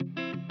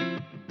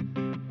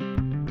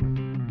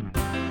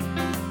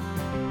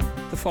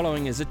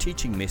following is a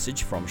teaching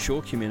message from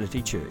Shore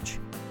Community Church.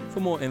 For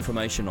more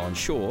information on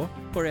Shore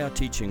or our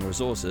teaching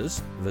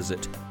resources,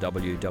 visit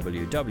www.shore.org.nz.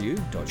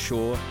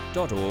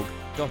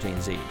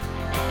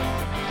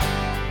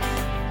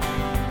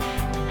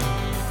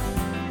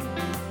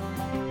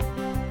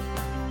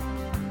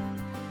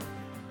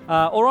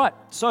 All right,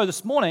 so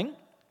this morning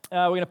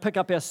we're going to pick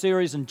up our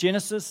series in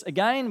Genesis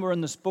again. We're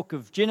in this book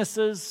of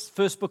Genesis,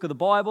 first book of the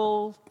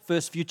Bible,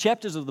 first few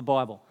chapters of the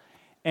Bible.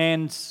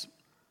 And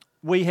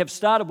we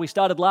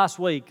started last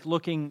week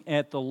looking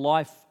at the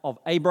life of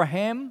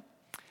Abraham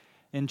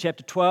in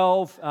chapter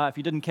 12. If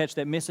you didn't catch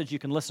that message, you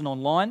can listen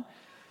online.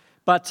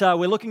 But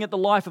we're looking at the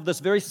life of this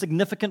very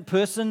significant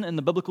person in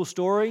the biblical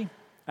story,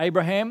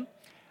 Abraham,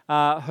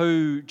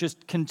 who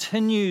just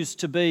continues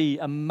to be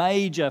a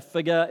major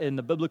figure in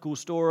the biblical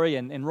story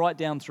and right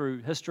down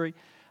through history,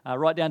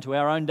 right down to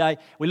our own day.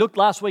 We looked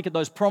last week at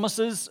those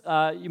promises.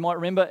 You might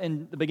remember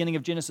in the beginning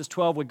of Genesis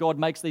 12 where God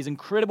makes these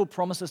incredible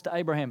promises to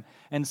Abraham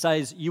and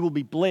says, "You will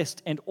be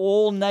blessed and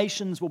all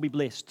nations will be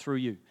blessed through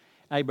you,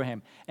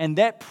 Abraham." And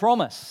that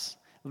promise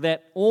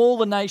that all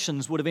the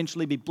nations would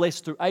eventually be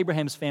blessed through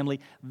Abraham's family,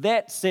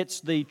 that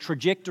sets the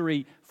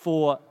trajectory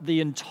for the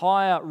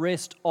entire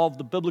rest of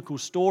the biblical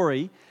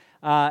story.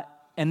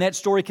 And that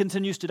story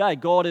continues today.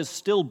 God is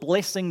still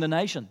blessing the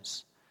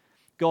nations.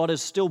 God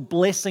is still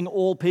blessing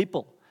all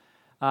people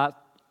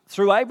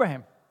through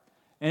Abraham.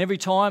 And every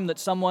time that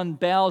someone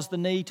bows the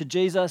knee to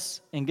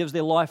Jesus and gives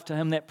their life to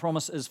him, that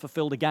promise is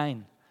fulfilled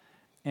again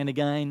and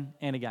again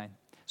and again.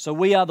 So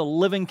we are the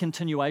living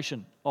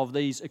continuation of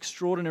these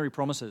extraordinary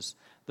promises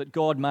that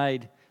God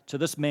made to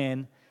this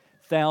man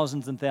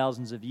thousands and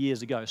thousands of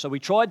years ago. So we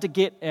tried to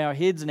get our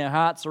heads and our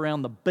hearts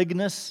around the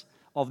bigness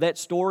of that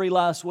story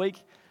last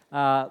week,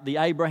 the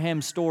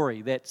Abraham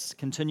story that's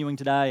continuing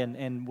today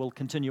and will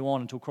continue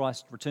on until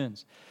Christ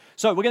returns.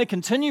 So we're going to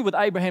continue with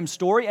Abraham's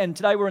story, and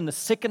today we're in the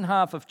second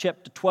half of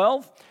chapter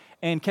 12,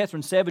 and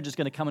Catherine Savage is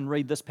going to come and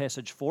read this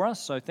passage for us.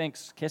 So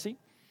thanks, Cassie.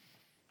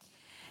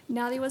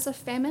 Now there was a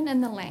famine in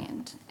the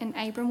land, and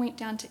Abram went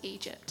down to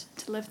Egypt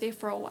to live there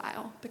for a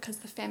while because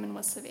the famine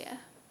was severe.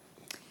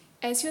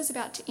 As he was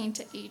about to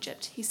enter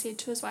Egypt, he said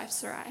to his wife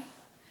Sarai,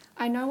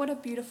 "I know what a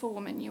beautiful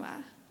woman you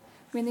are.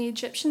 When the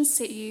Egyptians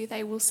see you,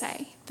 they will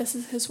say, 'This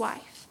is his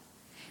wife.'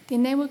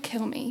 Then they will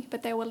kill me,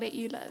 but they will let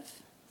you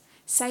live.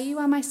 Say you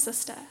are my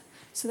sister,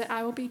 so that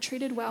I will be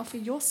treated well for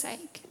your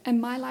sake,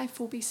 and my life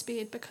will be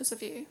spared because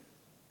of you."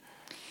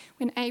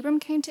 When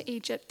Abram came to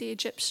Egypt, the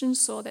Egyptians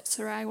saw that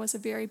Sarai was a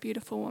very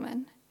beautiful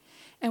woman.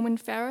 And when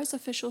Pharaoh's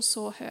officials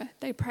saw her,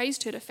 they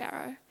praised her to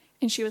Pharaoh,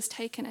 and she was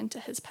taken into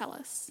his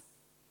palace.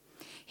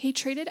 He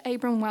treated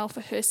Abram well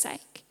for her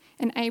sake,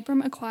 and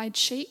Abram acquired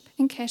sheep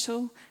and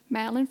cattle,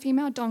 male and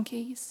female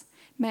donkeys,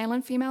 male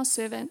and female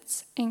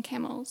servants, and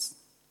camels.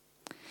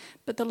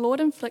 But the Lord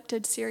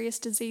inflicted serious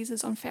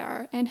diseases on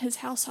Pharaoh and his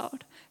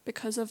household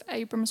because of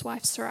Abram's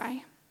wife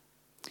Sarai.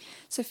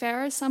 So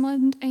Pharaoh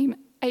summoned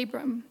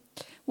Abram.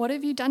 "What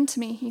have you done to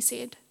me?" he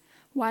said.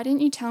 "Why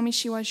didn't you tell me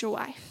she was your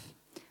wife?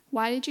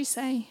 Why did you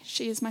say,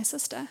 'She is my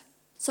sister,'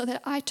 so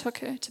that I took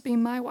her to be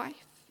my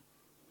wife?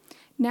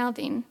 Now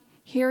then,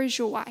 here is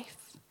your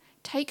wife.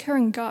 Take her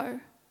and go."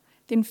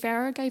 Then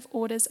Pharaoh gave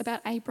orders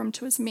about Abram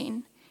to his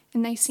men,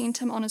 and they sent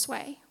him on his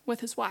way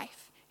with his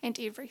wife and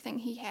everything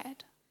he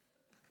had.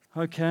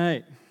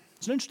 Okay,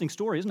 it's an interesting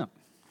story, isn't it?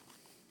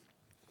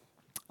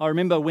 I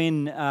remember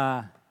when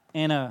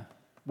Anna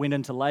went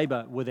into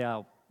labour with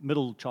our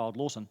middle child,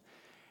 Lawson,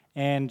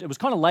 and it was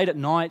kind of late at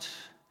night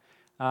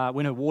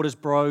when her waters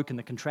broke and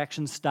the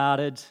contractions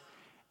started,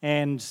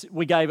 and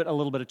we gave it a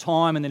little bit of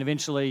time and then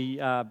eventually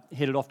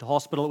headed off to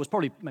hospital. It was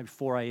probably maybe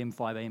 4 a.m.,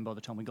 5 a.m. by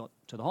the time we got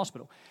to the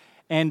hospital.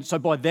 And so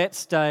by that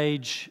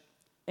stage,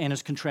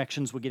 Anna's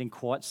contractions were getting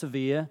quite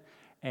severe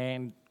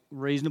and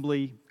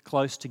reasonably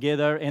close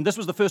together. And this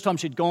was the first time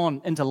she'd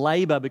gone into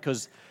labour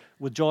because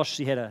with Josh,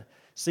 she had a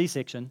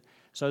C-section.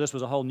 So this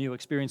was a whole new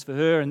experience for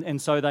her. And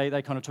so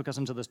they kind of took us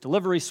into this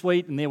delivery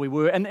suite, and there we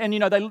were. And you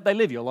know, they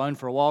leave you alone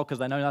for a while because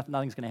they know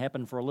nothing's going to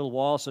happen for a little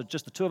while. So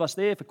just the two of us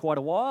there for quite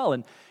a while.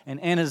 And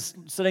Anna's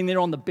sitting there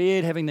on the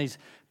bed having these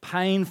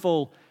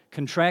painful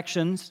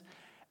contractions.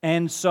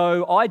 And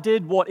so I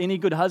did what any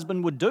good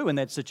husband would do in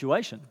that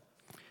situation.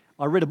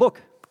 I read a book.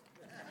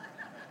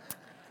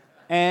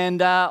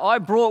 And I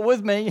brought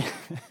with me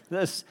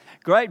this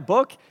great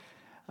book.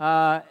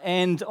 There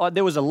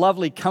was a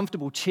lovely,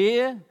 comfortable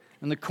chair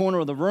in the corner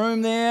of the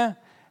room there.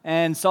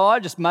 And so I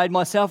just made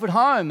myself at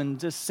home and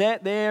just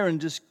sat there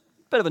and just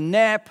a bit of a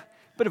nap,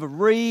 a bit of a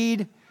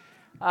read.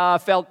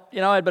 Felt,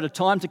 I had a bit of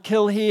time to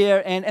kill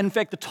here. And in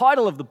fact, the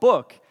title of the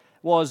book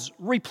was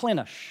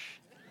Replenish.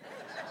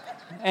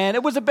 And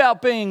it was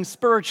about being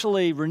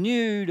spiritually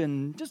renewed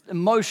and just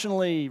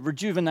emotionally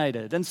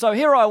rejuvenated. And so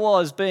here I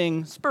was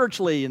being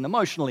spiritually and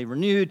emotionally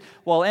renewed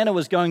while Anna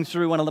was going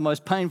through one of the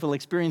most painful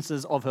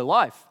experiences of her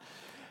life.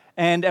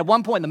 And at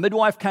one point, the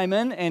midwife came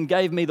in and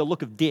gave me the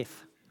look of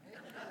death.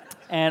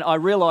 And I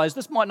realized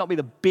this might not be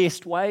the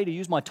best way to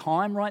use my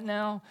time right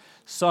now.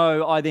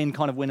 So I then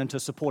kind of went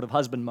into supportive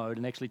husband mode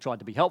and actually tried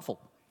to be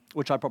helpful,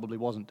 which I probably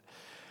wasn't.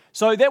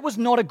 So that was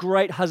not a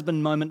great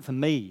husband moment for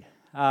me.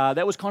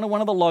 That was kind of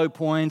one of the low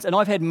points, and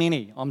I've had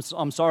many,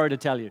 I'm sorry to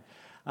tell you.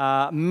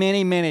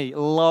 Many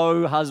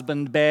low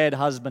husband, bad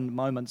husband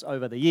moments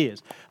over the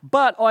years.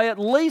 But I at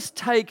least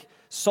take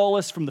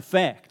solace from the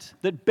fact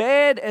that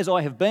bad as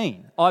I have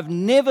been, I've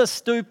never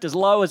stooped as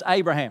low as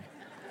Abraham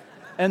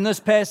in this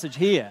passage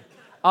here.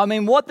 I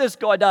mean, what this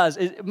guy does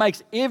is it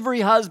makes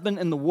every husband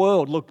in the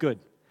world look good.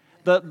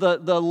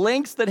 The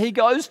lengths that he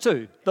goes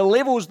to, the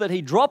levels that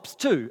he drops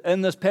to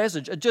in this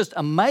passage are just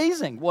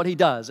amazing what he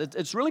does.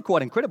 It's really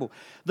quite incredible.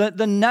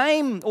 The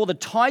name or the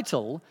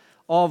title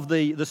of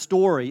the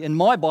story, in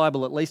my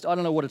Bible at least, I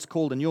don't know what it's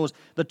called in yours,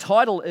 the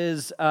title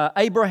is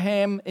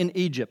Abraham in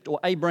Egypt, or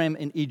Abram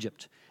in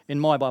Egypt in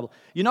my Bible.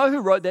 You know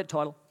who wrote that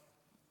title?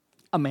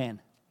 A man.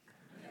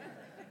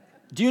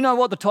 Do you know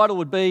what the title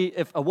would be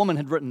if a woman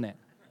had written that?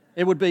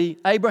 It would be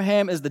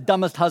Abraham is the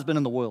dumbest husband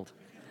in the world.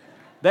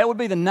 That would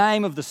be the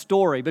name of the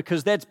story,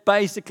 because that's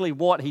basically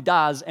what he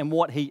does and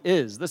what he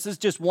is. This is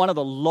just one of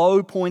the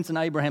low points in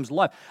Abraham's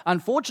life.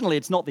 Unfortunately,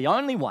 it's not the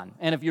only one.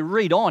 And if you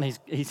read on,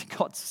 he's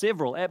got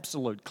several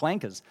absolute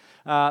clankers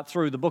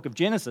through the book of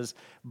Genesis.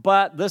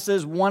 But this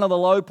is one of the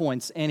low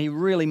points, and he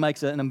really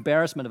makes an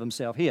embarrassment of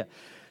himself here.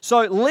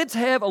 So let's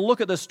have a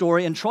look at this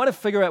story and try to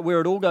figure out where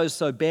it all goes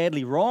so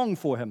badly wrong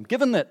for him,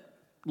 given that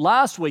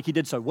last week he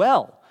did so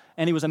well.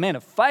 And he was a man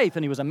of faith,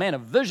 and he was a man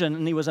of vision,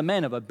 and he was a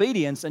man of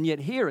obedience, and yet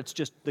here it's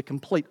just the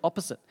complete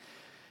opposite.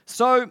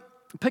 So,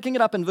 picking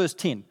it up in verse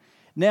 10.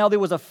 Now there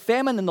was a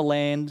famine in the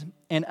land,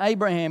 and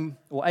Abraham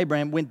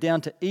went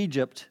down to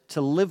Egypt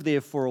to live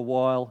there for a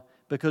while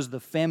because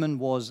the famine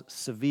was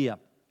severe.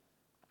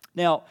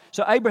 Now,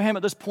 so Abraham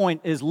at this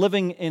point is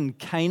living in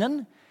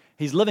Canaan.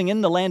 He's living in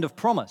the land of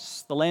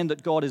promise, the land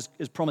that God is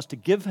promised to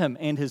give him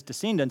and his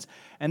descendants.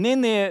 And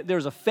then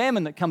there's a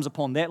famine that comes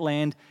upon that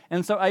land,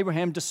 and so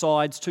Abraham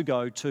decides to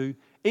go to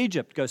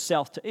Egypt, go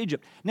south to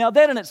Egypt. Now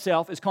that in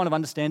itself is kind of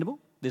understandable.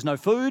 There's no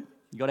food,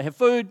 you've got to have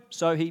food,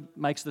 so he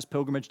makes this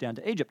pilgrimage down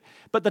to Egypt.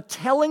 But the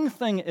telling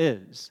thing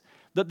is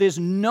that there's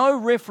no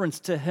reference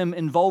to him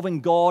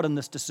involving God in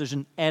this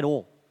decision at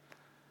all.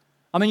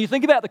 I mean, you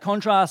think about the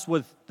contrast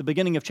with the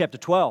beginning of chapter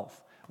 12,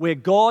 where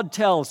God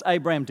tells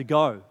Abraham to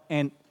go,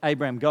 and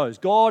Abraham goes.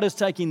 God is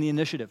taking the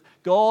initiative.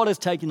 God is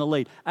taking the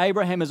lead.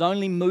 Abraham is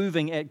only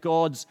moving at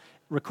God's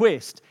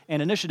request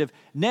and initiative.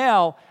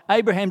 Now,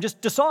 Abraham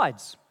just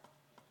decides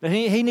that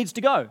he needs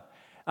to go.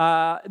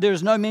 There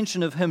is no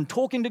mention of him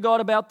talking to God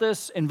about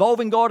this,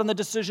 involving God in the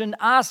decision,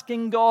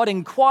 asking God,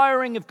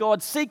 inquiring of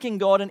God, seeking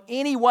God in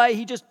any way.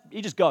 He just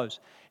goes.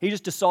 He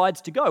just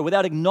decides to go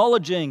without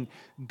acknowledging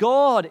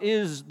God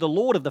is the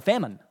Lord of the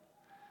famine.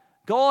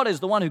 God is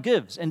the one who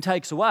gives and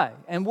takes away.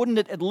 And wouldn't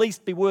it at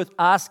least be worth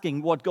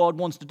asking what God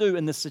wants to do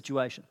in this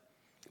situation?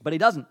 But he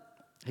doesn't.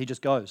 He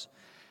just goes.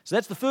 So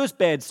that's the first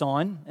bad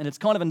sign, and it's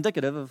kind of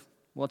indicative of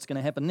what's going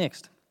to happen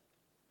next.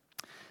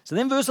 So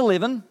then verse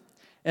 11,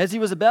 as he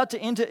was about to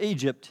enter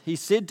Egypt, he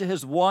said to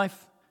his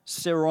wife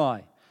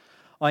Sarai,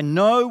 I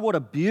know what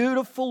a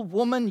beautiful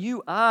woman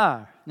you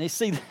are. Now you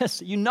see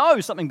this, you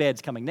know something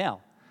bad's coming now.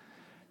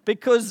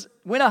 Because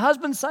when a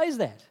husband says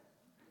that,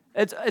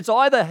 it's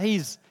either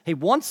he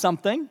wants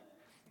something,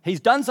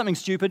 he's done something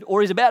stupid, or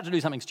he's about to do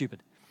something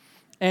stupid.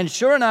 And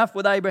sure enough,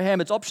 with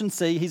Abraham, it's option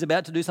C, he's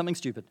about to do something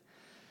stupid.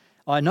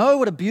 I know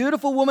what a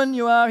beautiful woman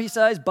you are, he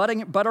says,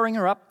 buttering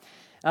her up.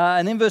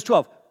 And then verse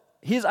 12,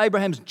 here's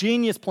Abraham's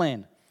genius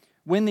plan.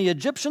 When the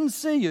Egyptians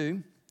see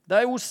you,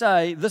 they will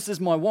say, this is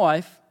my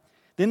wife.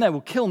 Then they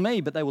will kill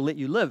me, but they will let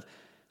you live.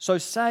 So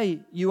say,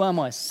 you are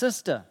my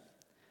sister,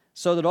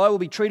 so that I will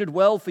be treated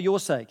well for your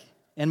sake,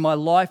 and my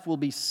life will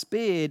be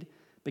spared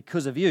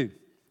because of you.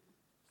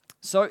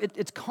 So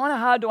it's kind of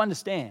hard to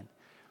understand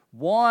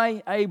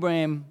why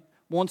Abraham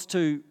wants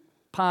to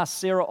pass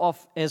Sarah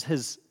off as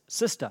his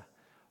sister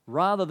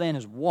rather than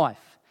his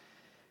wife.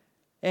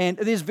 And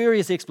there's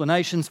various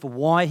explanations for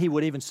why he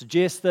would even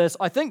suggest this.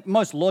 I think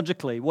most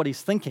logically what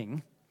he's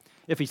thinking,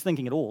 if he's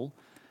thinking at all,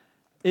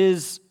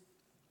 is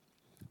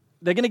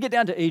they're going to get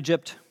down to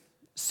Egypt.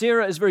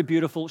 Sarah is very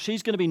beautiful.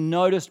 She's going to be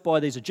noticed by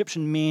these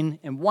Egyptian men,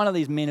 and one of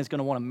these men is going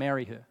to want to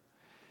marry her.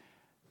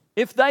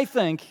 If they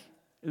think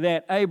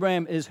that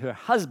Abraham is her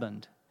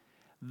husband,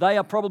 they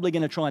are probably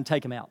going to try and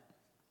take him out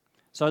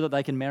so that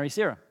they can marry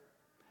Sarah.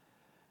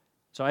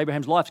 So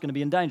Abraham's life's going to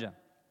be in danger.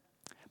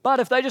 But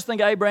if they just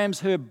think Abraham's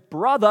her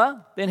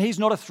brother, then he's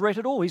not a threat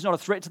at all. He's not a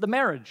threat to the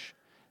marriage.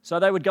 So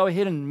they would go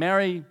ahead and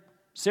marry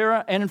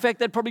Sarah, and in fact,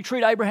 they'd probably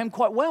treat Abraham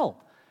quite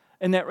well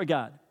in that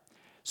regard.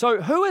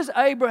 So who is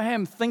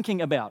Abraham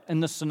thinking about in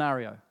this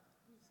scenario?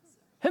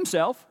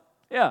 Himself,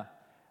 yeah.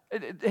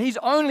 He's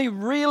only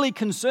really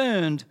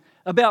concerned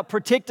about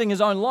protecting his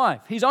own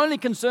life. He's only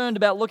concerned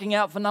about looking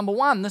out for number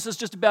one. This is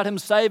just about him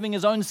saving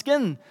his own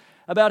skin,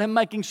 about him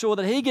making sure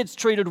that he gets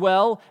treated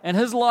well and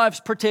his life's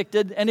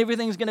protected and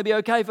everything's going to be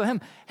okay for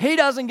him. He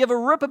doesn't give a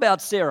rip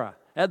about Sarah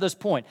at this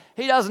point.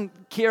 He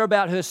doesn't care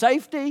about her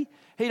safety.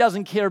 He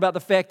doesn't care about the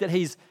fact that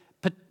he's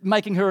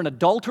making her an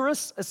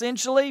adulteress,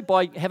 essentially,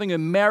 by having her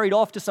married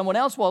off to someone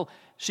else while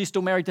she's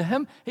still married to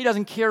him. He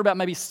doesn't care about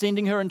maybe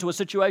sending her into a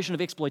situation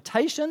of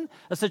exploitation,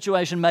 a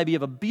situation maybe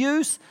of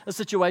abuse, a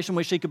situation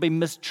where she could be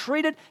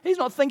mistreated. He's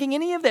not thinking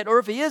any of that, or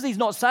if he is, he's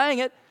not saying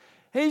it.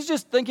 He's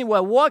just thinking,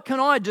 well, what can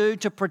I do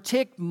to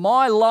protect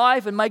my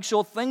life and make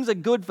sure things are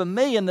good for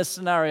me in this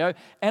scenario?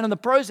 And in the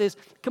process,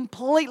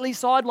 completely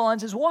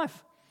sidelines his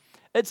wife.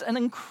 It's an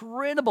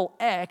incredible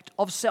act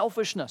of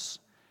selfishness.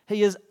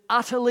 He is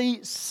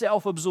utterly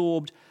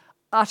self-absorbed,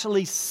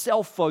 utterly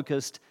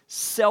self-focused,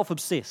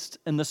 self-obsessed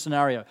in this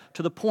scenario,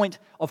 to the point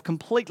of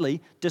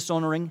completely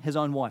dishonoring his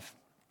own wife.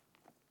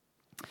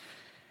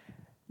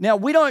 Now,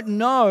 we don't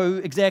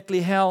know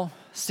exactly how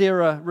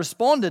Sarah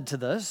responded to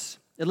this.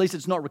 At least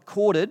it's not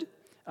recorded,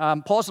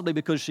 possibly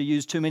because she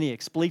used too many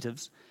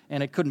expletives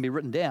and it couldn't be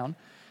written down.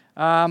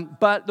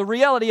 But the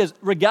reality is,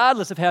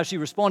 regardless of how she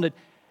responded,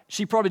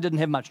 she probably didn't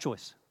have much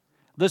choice.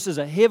 This is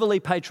a heavily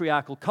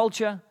patriarchal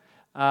culture.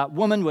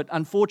 Women were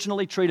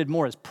unfortunately treated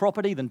more as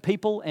property than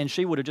people, and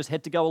she would have just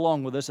had to go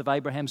along with this if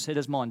Abraham set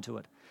his mind to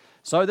it.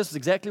 So this is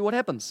exactly what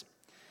happens.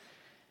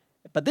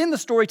 But then the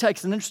story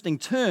takes an interesting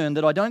turn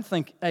that I don't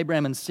think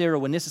Abraham and Sarah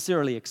were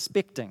necessarily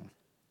expecting.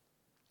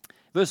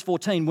 Verse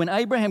 14, when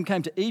Abraham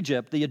came to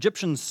Egypt, the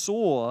Egyptians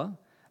saw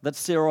that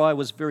Sarai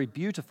was very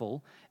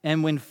beautiful,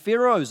 and when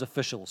Pharaoh's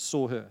officials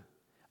saw her,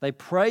 they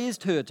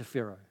praised her to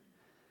Pharaoh,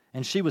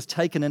 and she was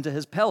taken into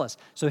his palace.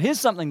 So here's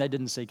something they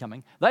didn't see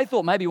coming. They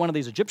thought maybe one of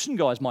these Egyptian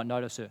guys might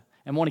notice her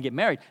and want to get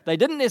married. They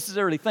didn't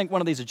necessarily think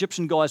one of these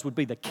Egyptian guys would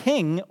be the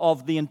king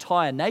of the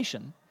entire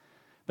nation,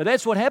 but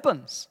that's what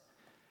happens.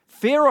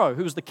 Pharaoh,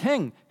 who's the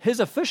king, his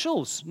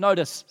officials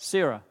notice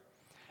Sarah,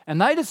 and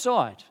they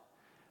decide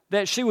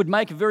that she would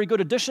make a very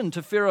good addition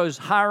to Pharaoh's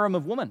harem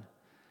of women.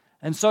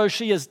 And so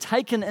she is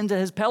taken into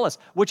his palace,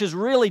 which is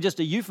really just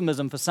a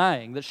euphemism for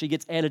saying that she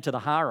gets added to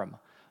the harem.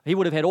 He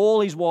would have had all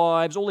these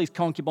wives, all these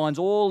concubines,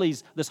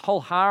 this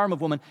whole harem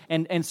of women,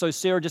 and so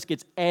Sarah just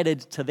gets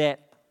added to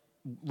that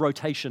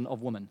rotation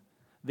of women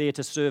there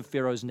to serve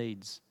Pharaoh's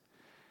needs.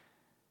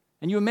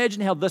 And you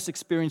imagine how this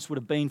experience would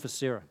have been for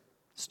Sarah.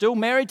 Still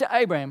married to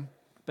Abraham,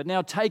 but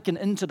now taken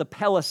into the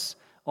palace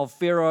of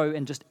Pharaoh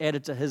and just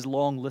added to his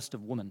long list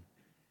of women.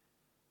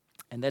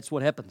 And that's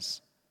what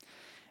happens.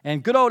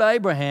 And good old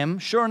Abraham,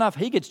 sure enough,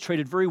 he gets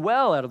treated very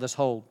well out of this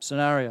whole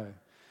scenario.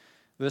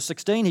 Verse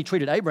 16, he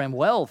treated Abraham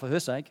well for her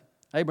sake.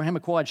 Abraham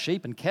acquired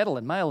sheep and cattle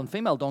and male and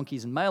female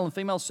donkeys and male and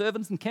female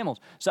servants and camels.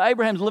 So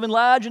Abraham's living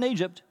large in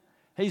Egypt.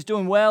 He's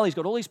doing well. He's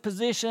got all these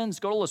possessions,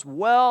 got all this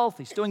wealth.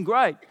 He's doing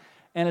great.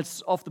 And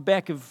it's off the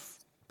back of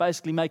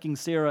basically making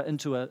Sarah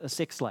into a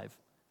sex slave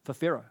for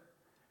Pharaoh.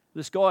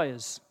 This guy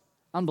is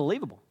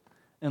unbelievable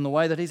in the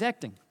way that he's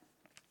acting.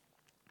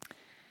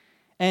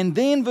 And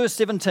then verse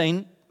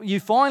 17, you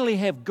finally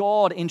have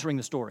God entering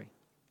the story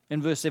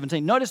in verse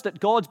 17. Notice that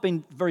God's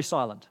been very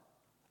silent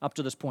up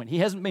to this point. He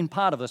hasn't been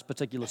part of this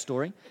particular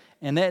story,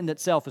 and that in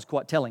itself is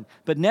quite telling.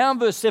 But now in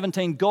verse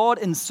 17, God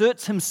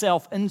inserts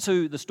himself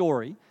into the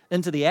story,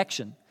 into the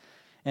action.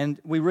 And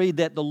we read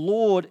that the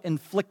Lord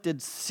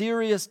inflicted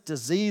serious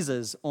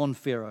diseases on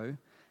Pharaoh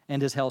and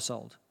his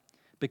household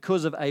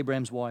because of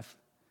Abraham's wife,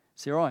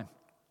 Sarai.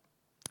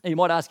 And you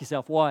might ask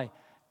yourself why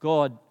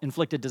God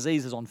inflicted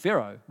diseases on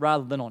Pharaoh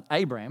rather than on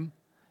Abraham.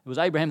 It was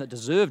Abraham that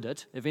deserved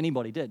it, if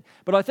anybody did.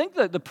 But I think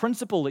that the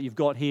principle that you've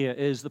got here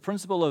is the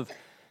principle of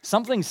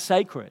something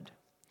sacred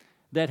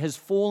that has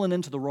fallen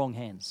into the wrong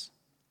hands.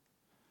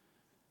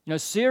 You know,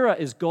 Sarah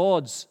is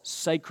God's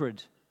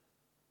sacred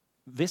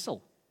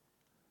vessel.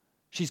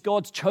 She's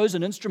God's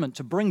chosen instrument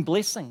to bring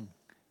blessing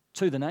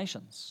to the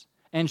nations.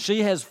 And she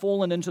has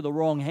fallen into the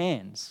wrong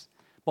hands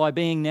by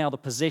being now the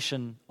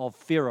possession of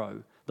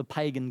Pharaoh, the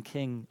pagan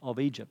king of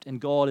Egypt, and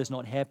God is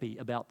not happy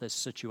about this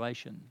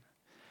situation.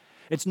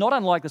 It's not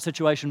unlike the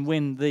situation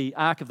when the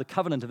Ark of the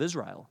Covenant of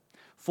Israel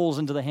falls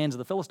into the hands of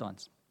the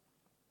Philistines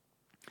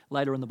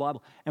later in the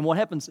Bible. And what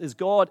happens is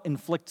God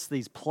inflicts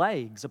these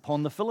plagues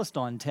upon the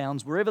Philistine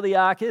towns wherever the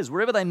Ark is,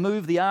 wherever they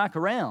move the Ark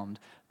around.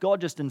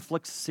 God just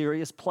inflicts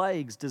serious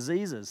plagues,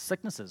 diseases,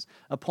 sicknesses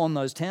upon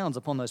those towns,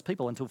 upon those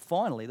people, until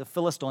finally the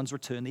Philistines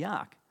return the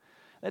Ark.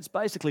 That's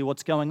basically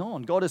what's going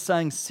on. God is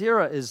saying,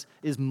 Sarah is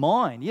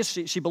mine. Yes,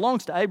 she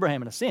belongs to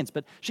Abraham in a sense,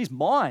 but she's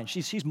mine.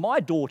 She's my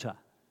daughter.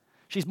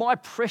 She's my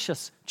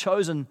precious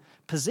chosen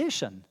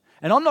possession.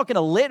 And I'm not going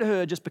to let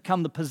her just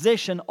become the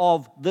possession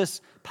of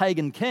this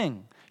pagan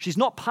king. She's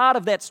not part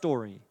of that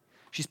story.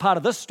 She's part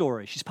of this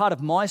story. She's part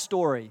of my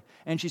story.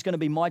 And she's going to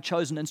be my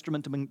chosen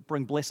instrument to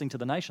bring blessing to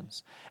the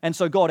nations. And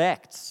so God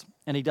acts,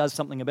 and he does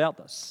something about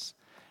this.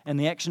 And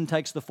the action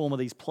takes the form of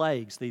these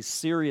plagues, these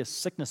serious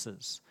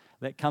sicknesses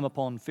that come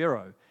upon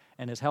Pharaoh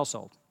and his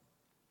household.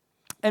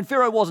 And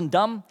Pharaoh wasn't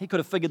dumb. He could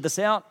have figured this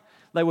out.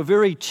 They were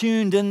very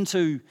tuned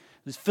into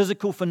this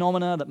physical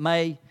phenomena that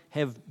may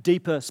have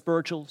deeper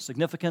spiritual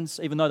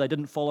significance, even though they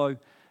didn't follow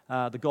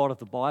the God of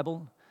the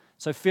Bible.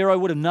 So Pharaoh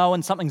would have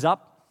known something's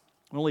up.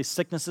 When all these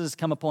sicknesses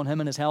come upon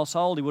him and his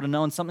household, he would have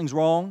known something's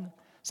wrong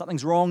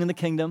in the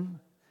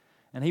kingdom.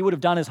 And he would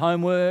have done his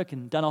homework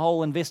and done a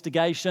whole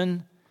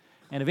investigation.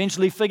 and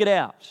eventually figured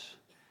out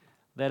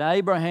that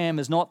Abraham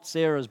is not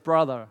Sarah's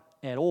brother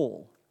at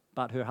all,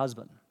 but her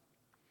husband.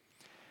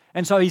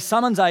 And so he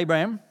summons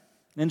Abraham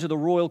into the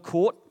royal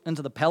court,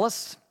 into the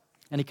palace,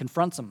 and he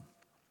confronts him.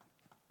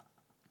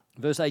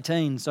 Verse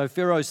 18, so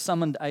Pharaoh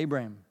summoned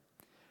Abraham.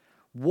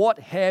 "What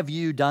have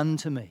you done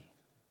to me?"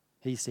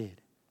 he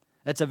said.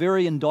 It's a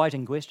very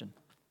indicting question.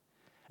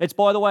 It's,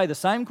 by the way, the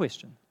same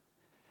question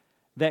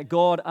that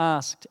God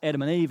asked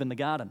Adam and Eve in the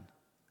garden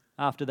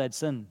after they'd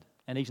sinned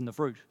and eaten the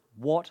fruit.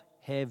 What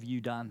have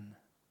you done?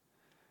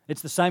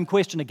 It's the same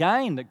question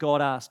again that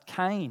God asked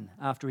Cain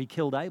after he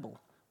killed Abel.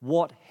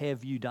 What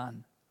have you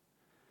done?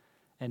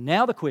 And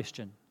now the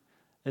question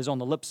is on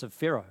the lips of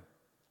Pharaoh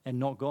and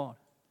not God,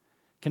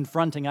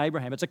 confronting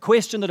Abraham. It's a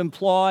question that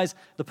implies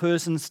the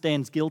person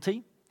stands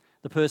guilty,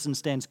 the person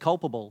stands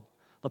culpable,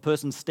 the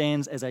person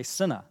stands as a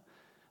sinner,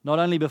 not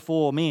only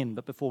before men,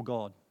 but before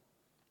God.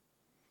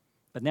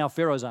 But now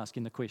Pharaoh's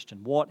asking the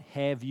question, what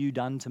have you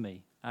done to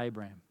me,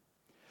 Abraham?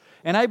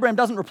 And Abraham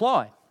doesn't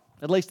reply.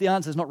 At least the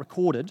answer is not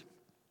recorded.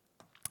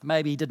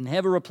 Maybe he didn't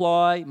have a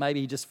reply.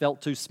 Maybe he just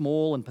felt too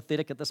small and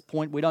pathetic at this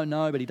point. We don't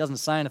know, but he doesn't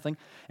say anything.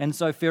 And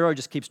so Pharaoh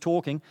just keeps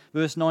talking.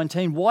 Verse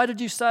 19, "Why did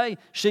you say,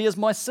 'She is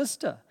my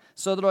sister,'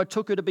 so that I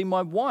took her to be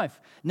my wife?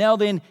 Now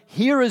then,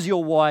 here is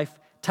your wife.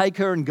 Take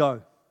her and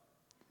go."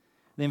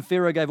 Then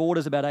Pharaoh gave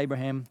orders about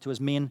Abraham to his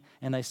men,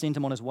 and they sent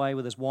him on his way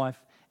with his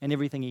wife and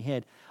everything he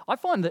had. I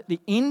find that the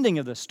ending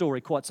of this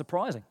story quite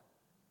surprising.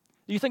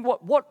 You think,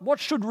 what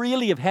should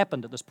really have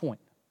happened at this point?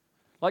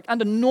 Like,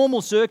 under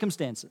normal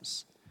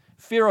circumstances,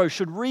 Pharaoh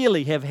should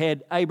really have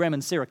had Abraham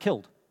and Sarah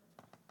killed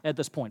at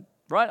this point,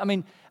 right? I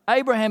mean,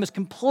 Abraham has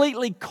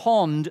completely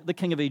conned the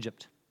king of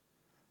Egypt.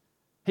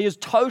 He has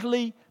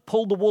totally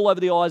pulled the wool over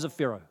the eyes of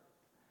Pharaoh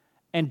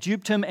and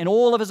duped him and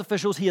all of his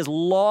officials. He has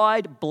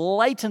lied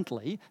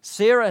blatantly.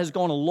 Sarah has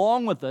gone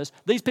along with this.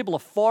 These people are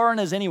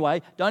foreigners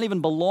anyway, don't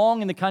even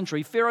belong in the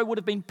country. Pharaoh would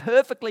have been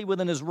perfectly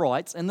within his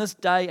rights in this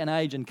day and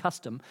age and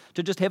custom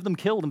to just have them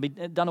killed and be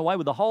done away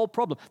with the whole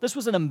problem. This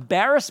was an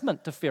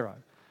embarrassment to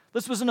Pharaoh.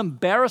 This was an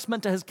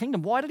embarrassment to his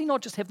kingdom. Why did he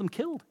not just have them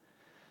killed?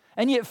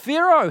 And yet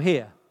Pharaoh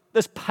here,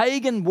 this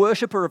pagan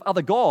worshipper of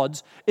other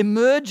gods,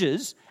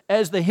 emerges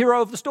as the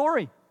hero of the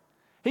story.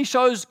 He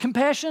shows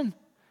compassion.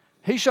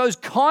 He shows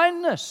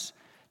kindness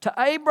to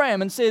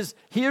Abraham and says,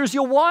 "Here's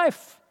your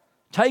wife.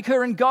 Take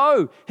her and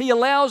go." He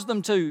allows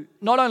them to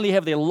not only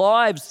have their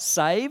lives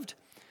saved,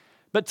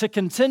 but to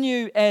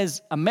continue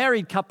as a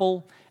married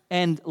couple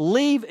and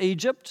leave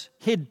Egypt,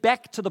 head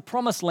back to the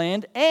promised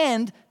land,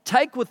 and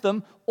take with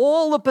them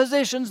all the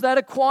possessions they'd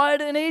acquired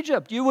in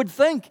Egypt. You would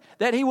think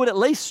that he would at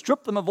least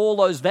strip them of all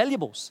those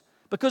valuables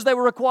because they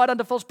were acquired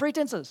under false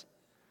pretenses.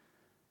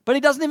 But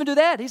he doesn't even do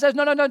that. He says,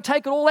 no,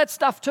 take all that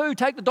stuff too.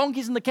 Take the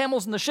donkeys and the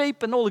camels and the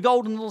sheep and all the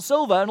gold and all the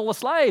silver and all the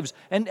slaves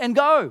and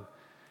go.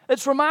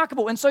 It's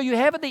remarkable. And so you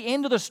have at the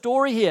end of the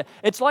story here,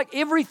 it's like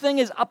everything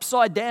is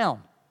upside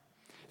down.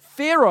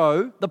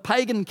 Pharaoh, the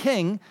pagan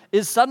king,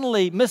 is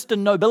suddenly Mr.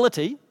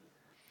 Nobility.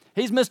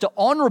 He's Mr.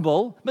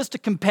 Honorable,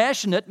 Mr.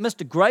 Compassionate,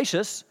 Mr.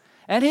 Gracious.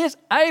 And here's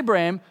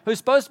Abraham, who's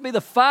supposed to be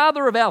the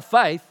father of our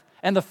faith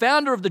and the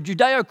founder of the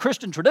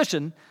Judeo-Christian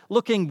tradition,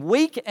 looking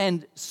weak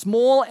and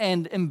small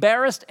and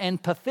embarrassed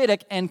and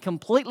pathetic and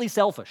completely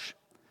selfish.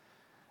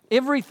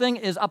 Everything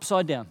is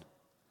upside down.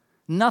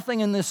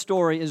 Nothing in this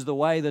story is the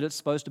way that it's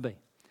supposed to be.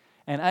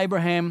 And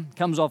Abraham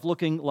comes off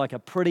looking like a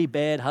pretty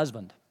bad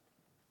husband.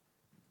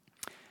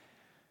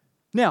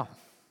 Now,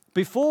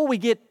 before we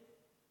get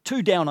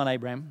too down on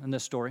Abraham in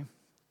this story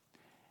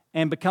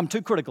and become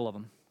too critical of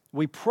him,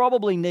 we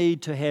probably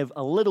need to have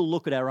a little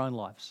look at our own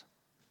lives,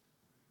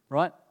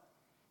 right?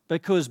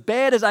 Because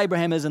bad as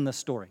Abraham is in this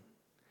story,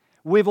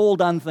 we've all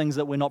done things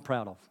that we're not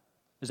proud of.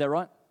 Is that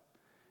right?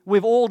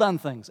 We've all done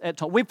things at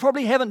times. We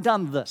probably haven't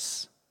done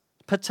this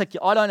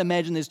particular. I don't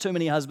imagine there's too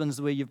many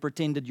husbands where you've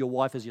pretended your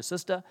wife is your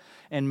sister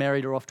and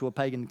married her off to a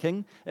pagan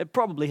king. It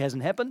probably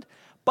hasn't happened.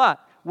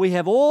 But we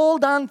have all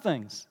done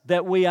things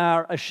that we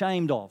are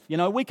ashamed of. You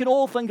know, we can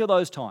all think of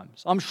those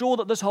times. I'm sure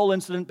that this whole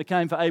incident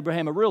became for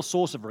Abraham a real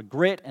source of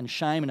regret and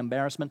shame and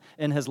embarrassment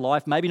in his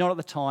life. Maybe not at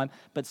the time,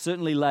 but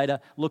certainly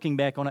later, looking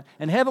back on it.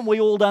 And haven't we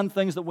all done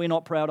things that we're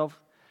not proud of?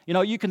 You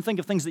know, you can think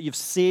of things that you've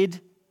said,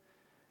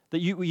 that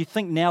you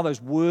think now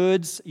those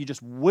words, you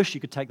just wish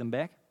you could take them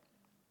back.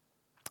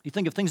 You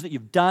think of things that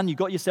you've done, you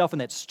got yourself in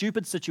that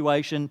stupid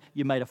situation,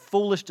 you made a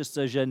foolish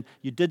decision,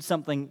 you did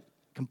something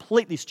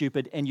completely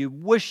stupid, and you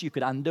wish you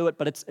could undo it,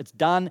 but it's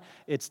done,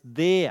 it's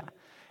there.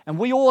 And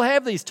we all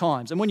have these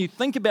times. And when you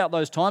think about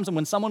those times, and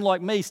when someone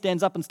like me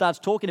stands up and starts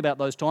talking about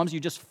those times, you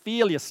just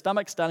feel your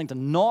stomach starting to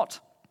knot,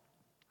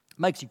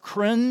 makes you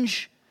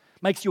cringe,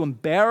 makes you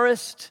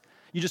embarrassed.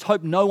 You just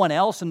hope no one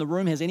else in the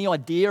room has any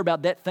idea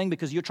about that thing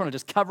because you're trying to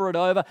just cover it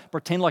over,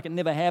 pretend like it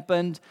never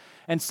happened.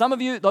 And some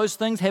of you, those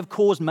things have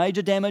caused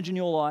major damage in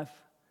your life.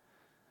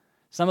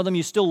 Some of them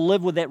you still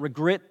live with that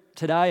regret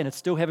today and it's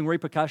still having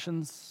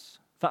repercussions.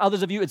 For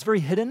others of you, it's very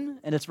hidden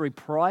and it's very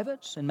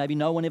private and maybe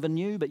no one ever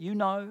knew, but you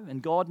know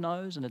and God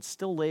knows and it's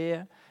still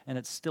there and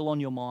it's still on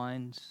your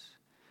mind.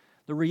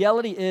 The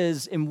reality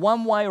is, in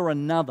one way or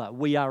another,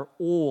 we are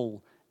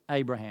all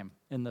Abraham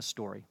in this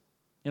story.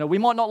 We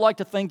might not like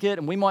to think it,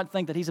 and we might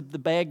think that he's the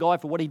bad guy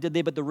for what he did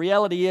there, but the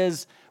reality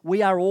is,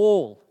 we are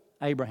all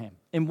Abraham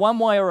in one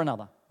way or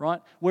another,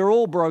 right? We're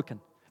all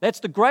broken. That's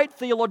the great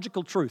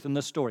theological truth in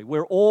this story.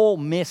 We're all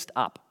messed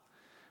up.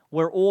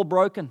 We're all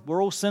broken.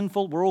 We're all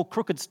sinful. We're all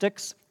crooked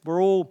sticks.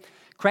 We're all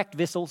cracked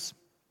vessels.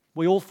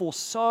 We all fall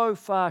so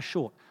far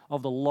short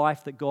of the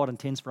life that God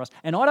intends for us.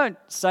 And I don't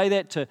say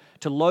that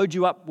to load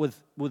you up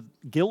with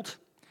guilt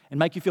and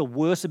make you feel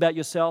worse about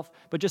yourself,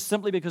 but just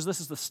simply because this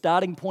is the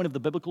starting point of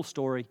the biblical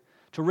story,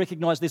 to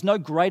recognize there's no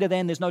greater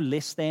than, there's no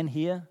less than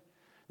here.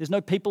 There's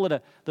no people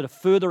that are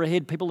further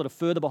ahead, people that are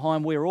further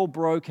behind. We're all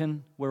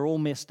broken. We're all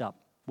messed up.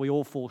 We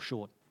all fall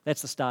short.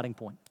 That's the starting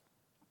point.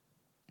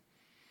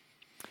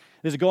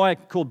 There's a guy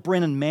called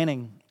Brennan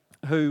Manning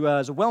who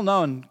is a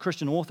well-known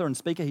Christian author and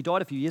speaker. He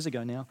died a few years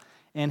ago now,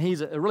 and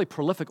he's a really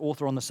prolific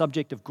author on the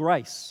subject of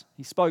grace.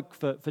 He spoke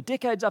for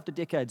decades after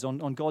decades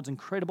on God's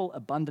incredible,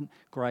 abundant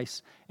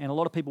grace, and a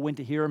lot of people went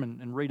to hear him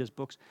and read his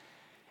books.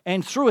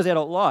 And through his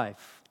adult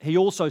life, he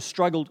also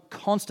struggled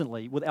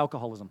constantly with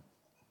alcoholism,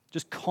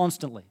 just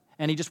constantly.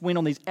 And he just went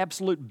on these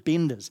absolute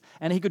benders.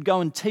 And he could go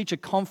and teach a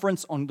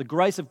conference on the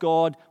grace of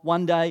God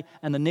one day,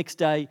 and the next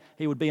day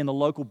he would be in the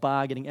local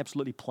bar getting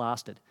absolutely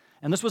plastered.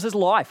 And this was his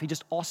life. He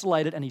just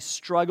oscillated and he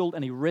struggled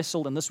and he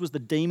wrestled, and this was the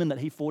demon that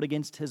he fought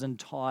against his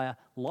entire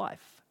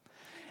life.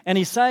 And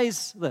he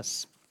says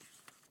this.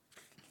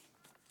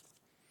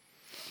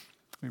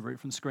 Let me read it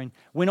from the screen.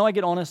 When I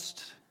get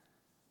honest,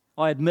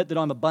 I admit that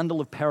I'm a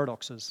bundle of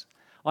paradoxes.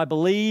 I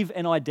believe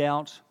and I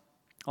doubt.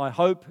 I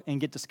hope and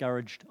get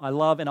discouraged. I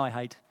love and I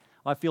hate.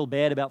 I feel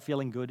bad about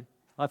feeling good.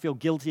 I feel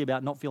guilty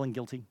about not feeling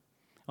guilty.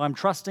 I'm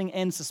trusting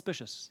and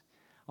suspicious.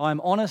 I'm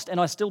honest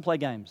and I still play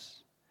games.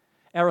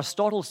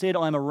 Aristotle said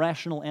I am a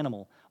rational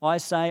animal. I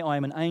say I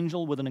am an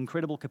angel with an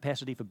incredible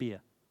capacity for beer.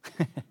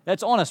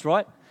 That's honest,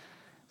 right?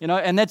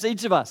 And that's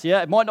each of us,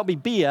 yeah? It might not be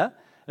beer,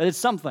 but it's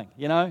something,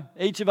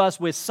 Each of us,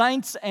 we're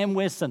saints and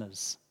we're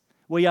sinners.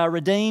 We are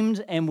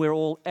redeemed and we're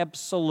all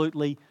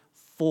absolutely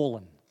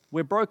fallen.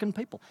 We're broken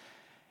people.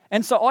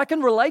 And so I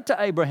can relate to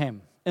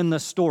Abraham in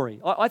this story.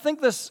 I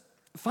think this,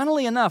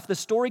 funnily enough, this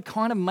story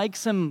kind of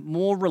makes him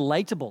more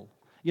relatable.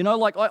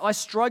 I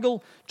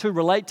struggle to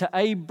relate to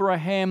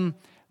Abraham,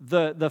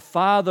 the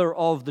father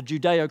of the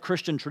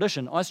Judeo-Christian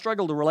tradition. I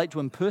struggle to relate to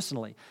him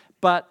personally.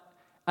 But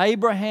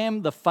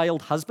Abraham, the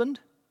failed husband,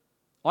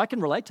 I can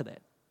relate to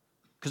that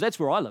because that's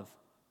where I live.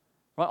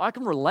 Right? I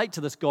can relate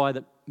to this guy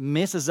that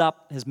messes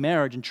up his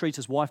marriage and treats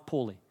his wife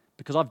poorly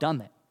because I've done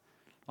that.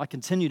 I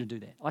continue to do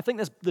that. I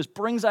think this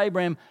brings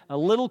Abraham a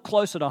little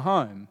closer to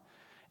home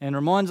and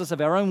reminds us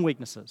of our own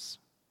weaknesses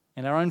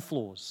and our own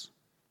flaws.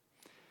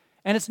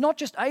 And it's not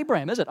just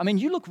Abraham, is it? I mean,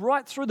 you look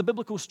right through the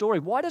biblical story.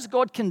 Why does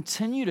God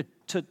continue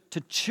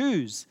to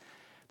choose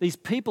these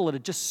people that are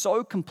just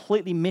so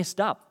completely messed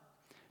up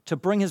to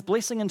bring his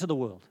blessing into the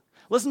world?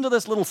 Listen to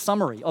this little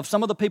summary of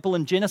some of the people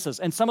in Genesis,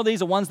 and some of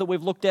these are ones that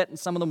we've looked at and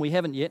some of them we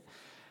haven't yet.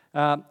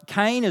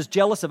 Cain is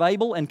jealous of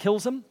Abel and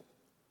kills him.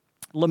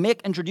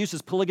 Lamech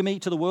introduces polygamy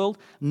to the world.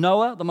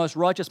 Noah, the most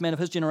righteous man of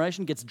his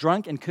generation, gets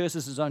drunk and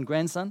curses his own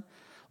grandson.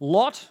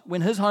 Lot,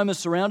 when his home is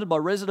surrounded by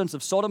residents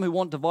of Sodom who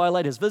want to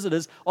violate his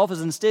visitors,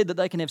 offers instead that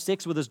they can have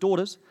sex with his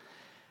daughters.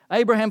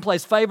 Abraham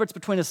plays favorites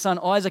between his son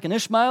Isaac and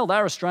Ishmael.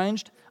 They're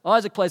estranged.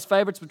 Isaac plays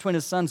favorites between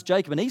his sons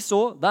Jacob and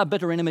Esau. They're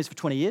bitter enemies for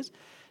 20 years.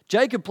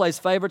 Jacob plays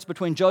favorites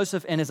between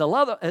Joseph and his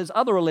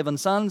other 11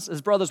 sons.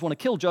 His brothers want to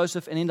kill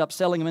Joseph and end up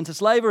selling him into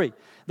slavery.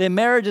 Their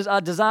marriages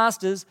are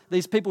disasters.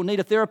 These people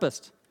need a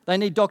therapist. They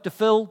need Dr.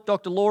 Phil,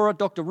 Dr. Laura,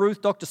 Dr.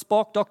 Ruth, Dr.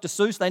 Spock, Dr.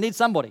 Seuss. They need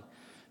somebody.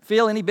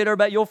 Feel any better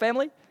about your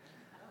family?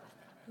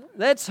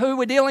 That's who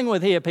we're dealing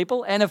with here,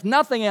 people. And if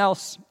nothing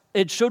else,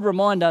 it should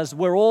remind us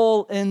we're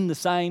all in the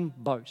same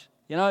boat.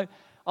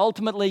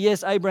 Ultimately,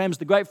 yes, Abraham's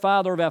the great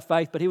father of our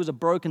faith, but he was a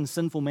broken,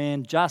 sinful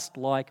man just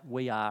like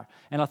we are.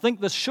 And I think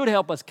this should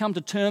help us come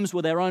to terms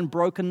with our own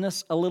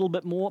brokenness a little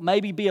bit more,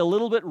 maybe be a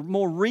little bit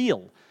more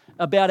real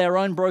about our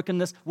own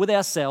brokenness with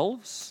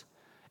ourselves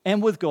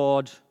and with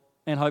God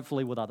and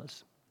hopefully with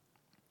others.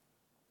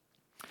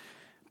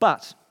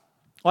 But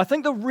I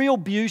think the real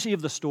beauty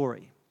of the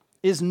story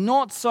is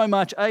not so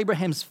much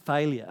Abraham's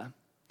failure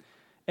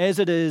as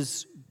it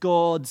is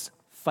God's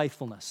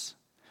faithfulness.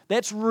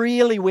 That's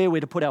really where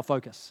we're to put our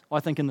focus, I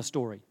think, in the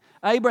story.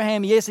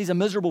 Abraham, yes, he's a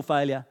miserable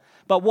failure,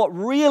 but what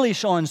really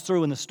shines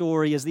through in the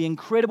story is the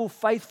incredible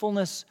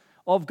faithfulness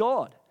of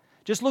God.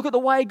 Just look at the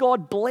way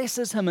God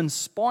blesses him in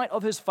spite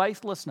of his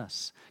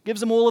faithlessness,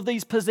 gives him all of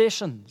these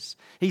possessions.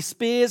 He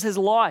spares his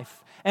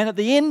life. And at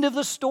the end of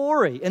the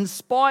story, in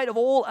spite of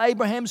all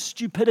Abraham's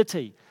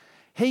stupidity,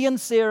 he and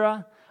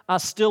Sarah are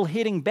still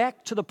heading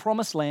back to the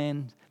promised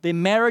land. Their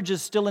marriage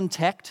is still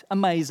intact,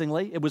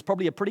 amazingly. It was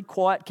probably a pretty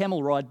quiet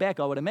camel ride back,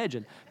 I would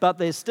imagine. But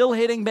they're still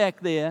heading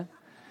back there.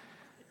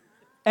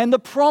 And the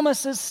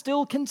promise is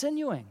still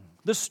continuing.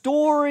 The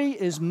story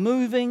is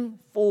moving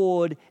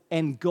forward,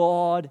 and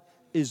God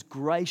is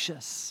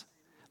gracious.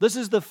 This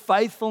is the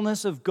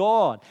faithfulness of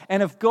God.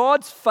 And if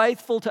God's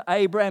faithful to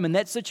Abraham in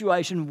that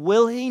situation,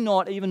 will He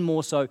not even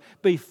more so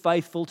be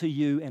faithful to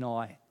you and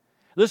I?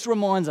 This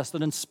reminds us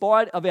that in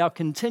spite of our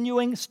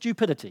continuing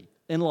stupidity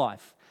in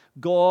life,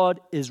 God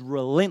is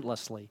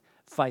relentlessly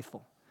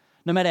faithful.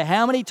 No matter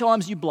how many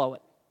times you blow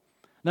it,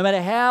 no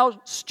matter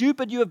how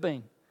stupid you have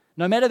been,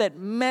 no matter that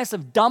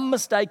massive dumb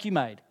mistake you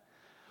made,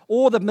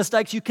 or the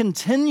mistakes you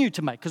continue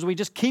to make, because we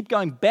just keep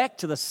going back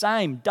to the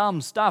same dumb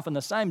stuff and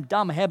the same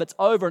dumb habits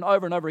over and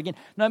over and over again.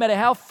 No matter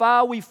how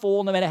far we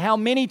fall, no matter how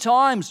many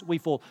times we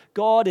fall,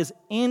 God is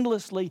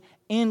endlessly,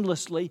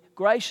 endlessly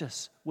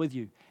gracious with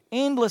you,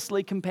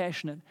 endlessly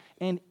compassionate,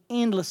 and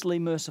endlessly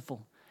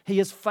merciful. He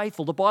is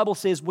faithful. The Bible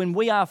says when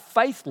we are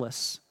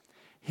faithless,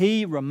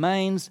 He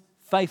remains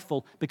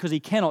faithful because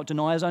He cannot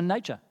deny His own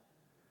nature,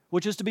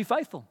 which is to be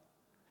faithful.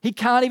 He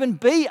can't even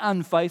be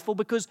unfaithful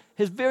because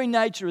His very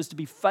nature is to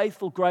be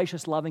faithful,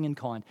 gracious, loving, and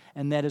kind.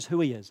 And that is who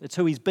He is. It's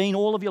who He's been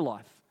all of your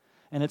life.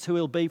 And it's who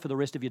He'll be for the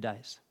rest of your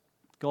days.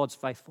 God's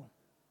faithful.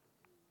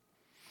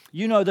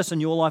 You know this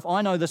in your life.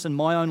 I know this in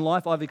my own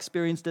life. I've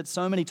experienced it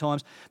so many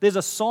times. There's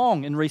a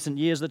song in recent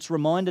years that's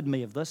reminded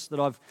me of this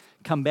that I've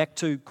come back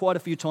to quite a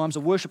few times,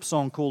 a worship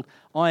song called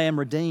I Am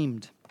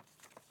Redeemed.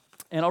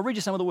 And I'll read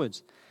you some of the words.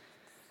 It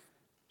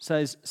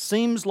says,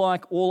 seems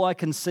like all I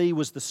can see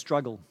was the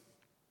struggle,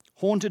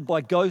 haunted by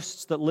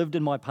ghosts that lived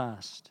in my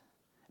past,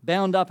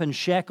 bound up in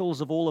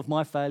shackles of all of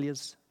my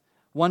failures,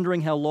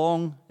 wondering how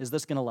long is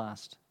this going to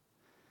last.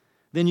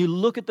 Then you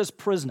look at this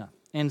prisoner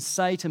and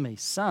say to me,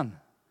 son,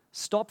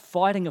 stop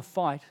fighting a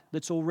fight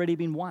that's already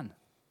been won.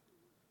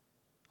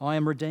 I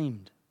am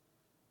redeemed.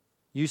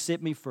 You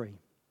set me free.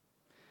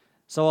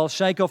 So I'll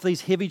shake off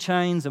these heavy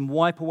chains and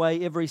wipe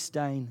away every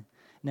stain.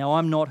 Now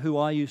I'm not who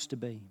I used to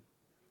be.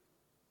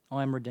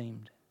 I am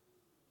redeemed.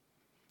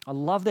 I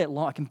love that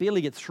line. I can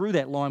barely get through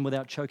that line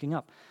without choking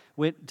up.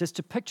 Just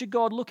to picture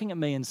God looking at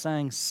me and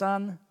saying,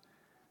 son,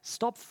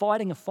 stop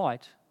fighting a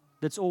fight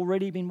that's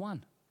already been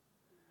won.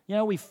 You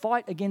know, we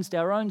fight against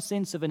our own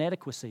sense of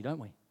inadequacy, don't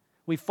we?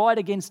 We fight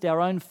against our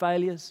own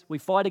failures. We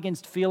fight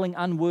against feeling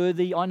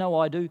unworthy. I know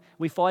I do.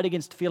 We fight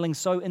against feeling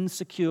so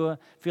insecure,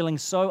 feeling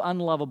so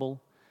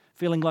unlovable,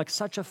 feeling like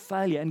such a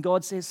failure. And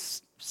God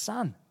says,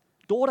 son,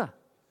 daughter,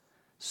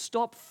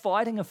 stop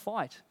fighting a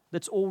fight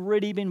that's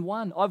already been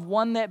won. I've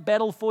won that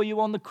battle for you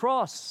on the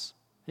cross,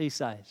 He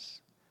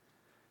says.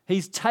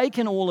 He's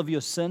taken all of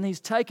your sin.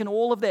 He's taken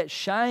all of that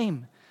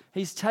shame.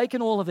 He's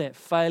taken all of that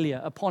failure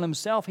upon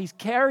Himself. He's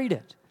carried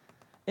it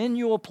in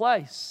your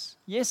place.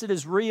 Yes, it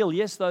is real.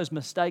 Yes, those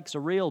mistakes are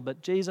real,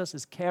 but Jesus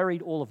has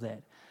carried all of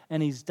that.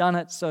 And He's done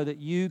it so that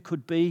you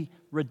could be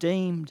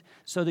redeemed,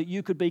 so that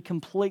you could be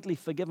completely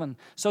forgiven,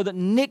 so that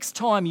next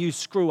time you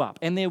screw up,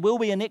 and there will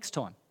be a next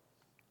time,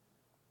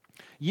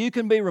 you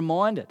can be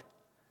reminded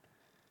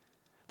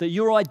that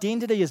your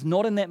identity is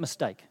not in that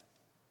mistake.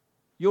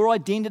 Your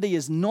identity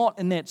is not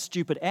in that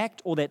stupid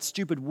act or that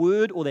stupid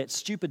word or that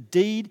stupid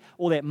deed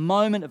or that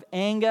moment of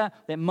anger,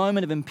 that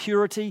moment of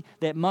impurity,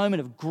 that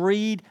moment of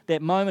greed,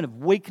 that moment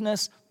of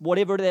weakness,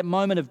 whatever, that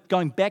moment of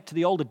going back to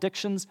the old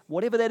addictions,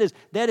 whatever that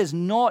is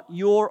not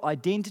your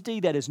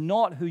identity. That is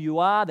not who you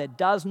are. That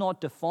does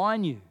not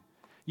define you.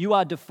 You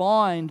are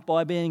defined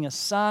by being a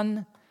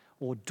son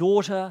or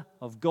daughter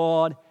of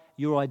God.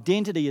 Your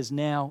identity is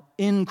now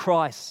in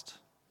Christ.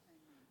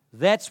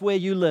 That's where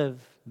you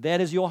live.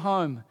 That is your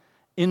home,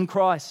 in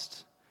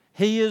Christ.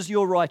 He is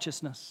your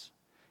righteousness.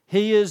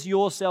 He is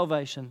your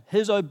salvation.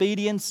 His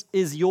obedience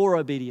is your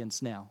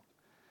obedience now.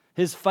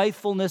 His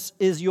faithfulness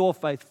is your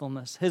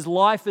faithfulness. His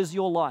life is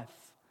your life.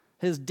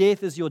 His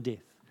death is your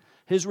death.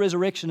 His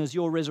resurrection is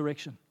your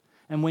resurrection.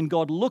 And when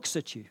God looks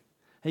at you,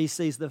 He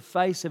sees the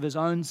face of His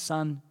own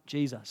Son,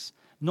 Jesus.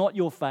 Not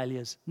your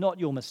failures, not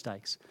your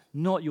mistakes,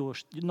 not your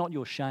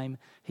shame.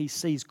 He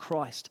sees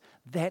Christ.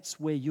 That's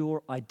where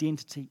your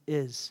identity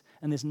is.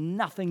 And there's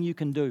nothing you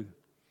can do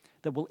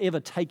that will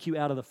ever take you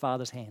out of the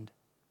Father's hand.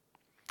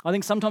 I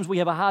think sometimes we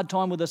have a hard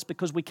time with this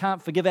because we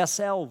can't forgive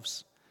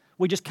ourselves.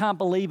 We just can't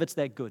believe it's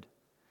that good.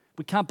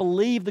 We can't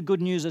believe the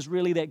good news is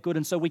really that good,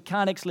 and so we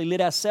can't actually let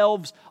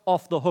ourselves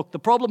off the hook. The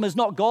problem is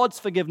not God's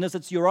forgiveness,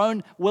 it's your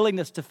own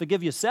willingness to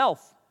forgive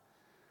yourself.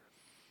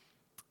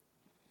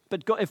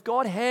 But if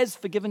God has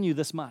forgiven you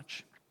this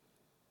much,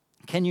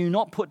 can you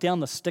not put down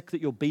the stick that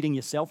you're beating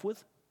yourself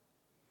with?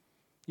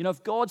 You know,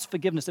 if God's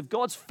forgiveness, if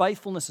God's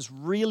faithfulness is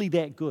really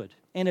that good,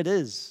 and it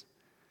is,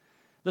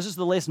 this is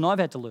the lesson I've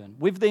had to learn.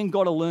 We've then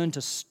got to learn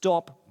to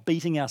stop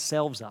beating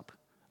ourselves up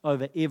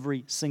over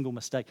every single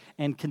mistake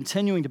and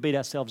continuing to beat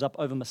ourselves up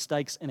over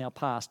mistakes in our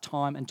past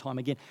time and time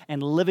again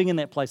and living in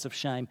that place of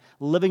shame,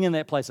 living in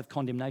that place of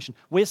condemnation.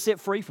 We're set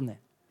free from that.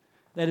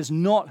 That is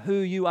not who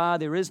you are.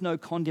 There is no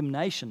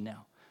condemnation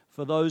now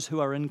for those who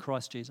are in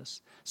Christ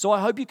Jesus. So I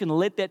hope you can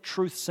let that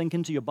truth sink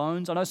into your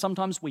bones. I know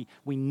sometimes we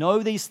know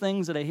these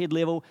things at a head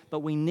level,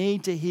 but we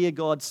need to hear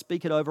God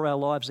speak it over our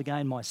lives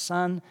again. My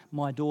son,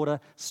 my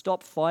daughter,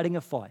 stop fighting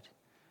a fight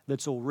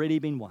that's already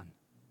been won.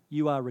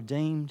 You are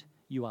redeemed,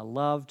 you are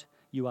loved,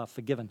 you are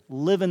forgiven.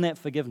 Live in that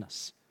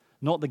forgiveness,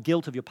 not the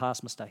guilt of your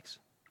past mistakes.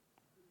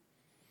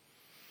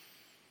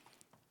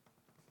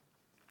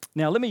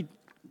 Now, let me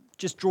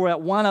just draw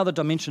out one other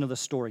dimension of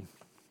this story.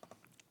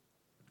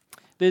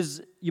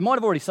 You might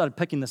have already started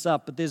picking this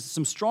up, but there's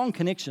some strong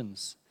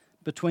connections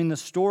between the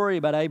story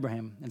about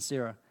Abraham and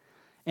Sarah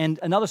and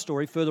another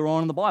story further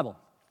on in the Bible.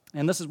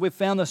 And we've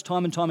found this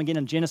time and time again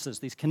in Genesis,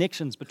 these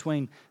connections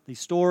between these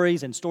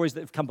stories and stories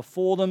that have come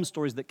before them,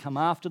 stories that come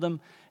after them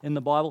in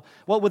the Bible.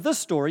 Well, with this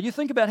story, you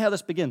think about how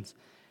this begins.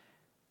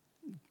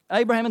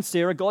 Abraham and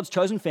Sarah, God's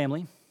chosen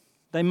family,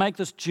 they make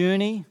this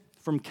journey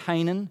from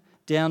Canaan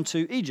down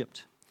to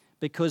Egypt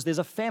because there's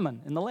a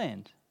famine in the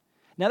land.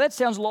 Now, that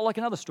sounds a lot like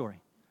another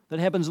story that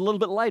happens a little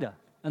bit later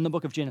in the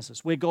book of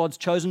Genesis, where God's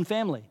chosen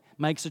family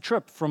makes a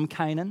trip from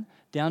Canaan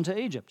down to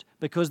Egypt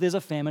because there's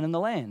a famine in the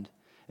land.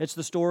 It's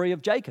the story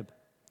of Jacob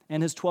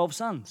and his 12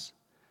 sons.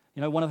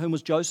 One of whom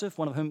was Joseph,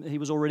 one of whom he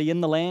was already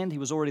in the land, he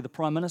was already the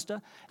prime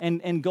minister,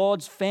 and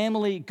God's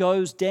family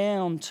goes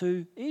down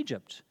to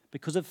Egypt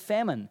because of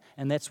famine,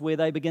 and that's where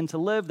they begin to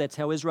live. That's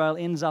how Israel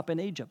ends up in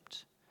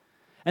Egypt.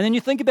 And then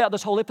you think about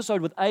this whole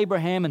episode with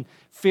Abraham and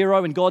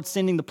Pharaoh and God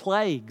sending the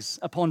plagues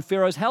upon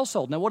Pharaoh's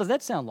household. Now, what does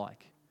that sound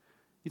like?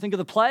 You think of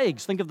the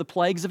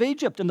plagues of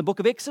Egypt in the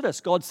book of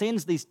Exodus. God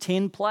sends these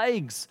 10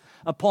 plagues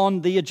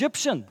upon the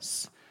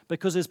Egyptians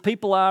because his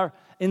people are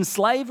in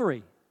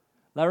slavery.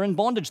 They're in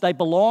bondage. They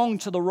belong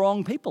to the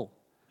wrong people,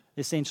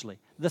 essentially.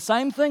 The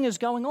same thing is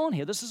going on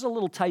here. This is a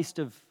little taste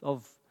of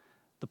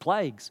the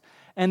plagues.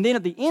 And then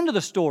at the end of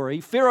the story,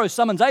 Pharaoh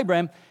summons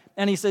Abraham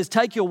and he says,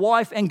 "Take your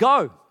wife and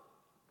go."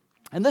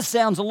 And this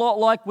sounds a lot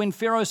like when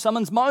Pharaoh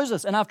summons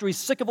Moses. And after he's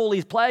sick of all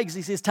these plagues,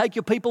 he says, "Take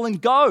your people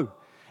and go."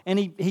 And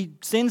he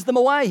sends them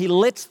away. He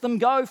lets them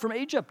go from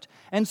Egypt.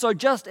 And so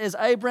just as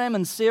Abraham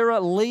and Sarah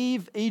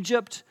leave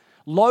Egypt,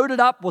 loaded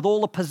up with all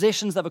the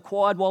possessions they've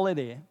acquired while they're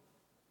there,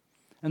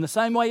 in the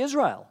same way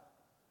Israel,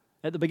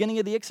 at the beginning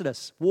of the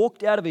Exodus,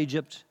 walked out of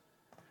Egypt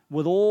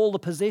with all the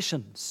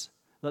possessions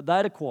that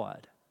they'd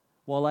acquired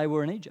while they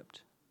were in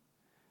Egypt.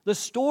 The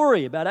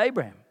story about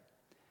Abraham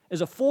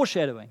is a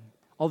foreshadowing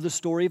of the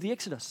story of the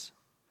Exodus.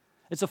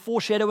 It's a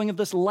foreshadowing of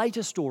this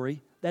later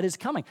story that is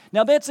coming.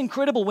 Now, that's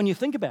incredible when you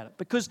think about it,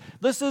 because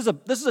this is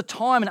a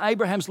time in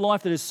Abraham's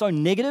life that is so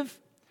negative,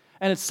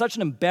 and it's such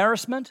an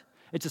embarrassment.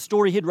 It's a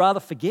story he'd rather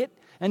forget.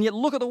 And yet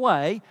look at the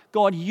way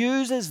God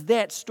uses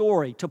that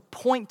story to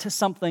point to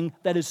something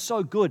that is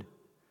so good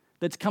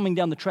that's coming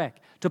down the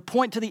track, to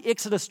point to the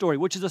Exodus story,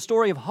 which is a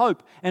story of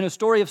hope and a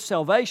story of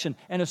salvation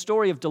and a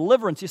story of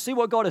deliverance. You see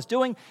what God is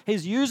doing?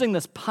 He's using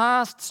this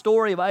past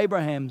story of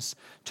Abraham's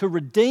to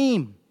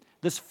redeem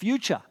this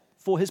future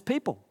for his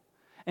people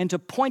and to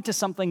point to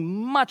something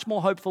much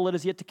more hopeful that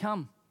is yet to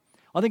come.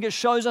 I think it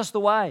shows us the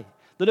way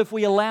that if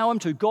we allow him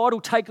to, God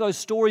will take those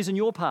stories in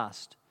your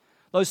past,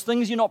 those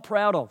things you're not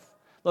proud of,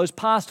 those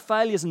past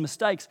failures and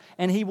mistakes,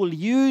 and he will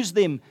use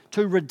them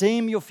to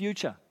redeem your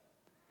future.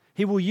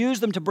 He will use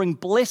them to bring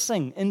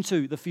blessing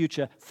into the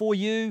future for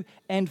you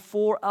and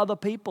for other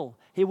people.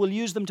 He will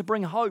use them to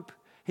bring hope.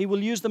 He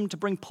will use them to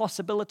bring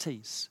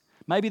possibilities,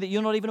 maybe that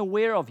you're not even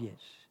aware of yet.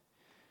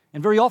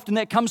 And very often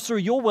that comes through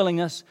your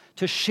willingness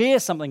to share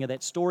something of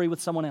that story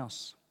with someone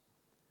else.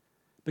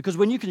 Because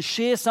when you can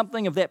share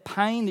something of that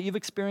pain that you've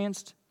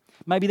experienced,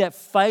 maybe that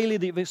failure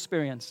that you've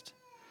experienced,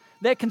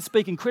 that can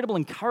speak incredible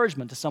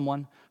encouragement to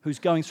someone who's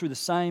going through the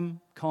same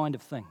kind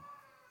of thing.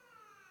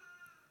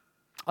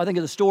 I think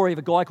of the story of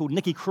a guy called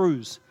Nicky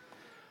Cruz,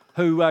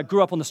 who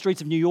grew up on the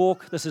streets of New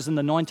York. This is in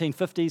the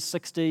 1950s,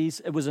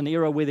 60s. It was an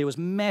era where there was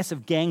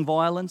massive gang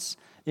violence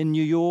in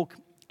New York,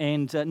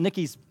 and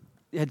Nicky's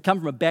had come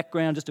from a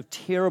background just of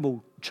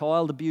terrible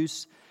child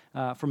abuse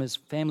from his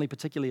family,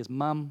 particularly his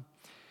mum,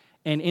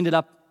 and ended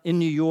up in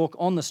New York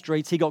on the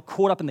streets. He got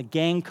caught up in the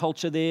gang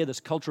culture there, this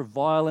culture of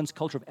violence,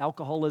 culture of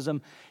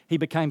alcoholism. He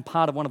became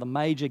part of one of the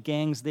major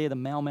gangs there, the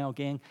Mau Mau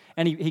gang,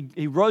 and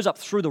he rose up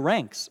through the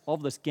ranks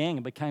of this gang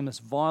and became this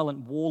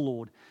violent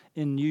warlord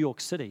in New York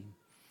City.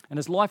 And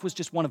his life was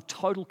just one of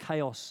total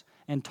chaos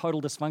and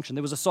total dysfunction.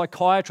 There was a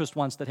psychiatrist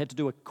once that had to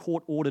do a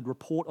court-ordered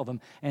report of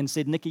him and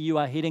said, "Nicky, you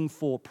are heading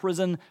for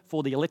prison,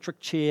 for the electric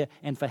chair,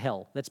 and for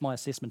hell. That's my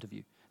assessment of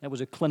you." That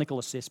was a clinical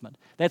assessment.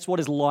 That's what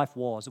his life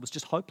was. It was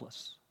just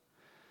hopeless.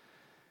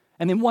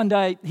 And then one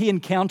day he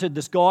encountered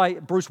this guy,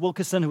 Bruce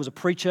Wilkerson, who was a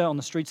preacher on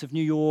the streets of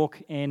New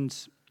York,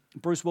 and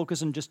Bruce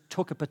Wilkerson just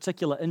took a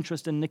particular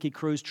interest in Nicky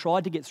Cruz,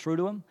 tried to get through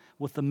to him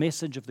with the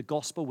message of the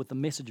gospel, with the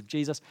message of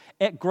Jesus,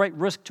 at great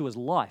risk to his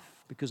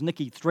life, because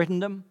Nicky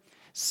threatened him,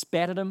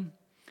 spat at him,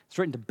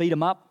 threatened to beat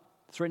him up,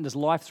 threatened his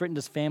life, threatened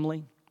his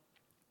family.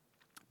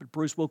 But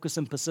Bruce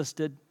Wilkerson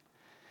persisted,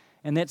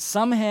 and that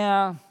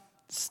somehow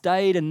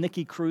stayed in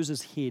Nicky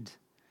Cruz's head,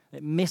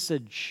 that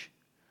message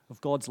of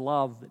God's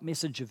love, that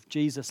message of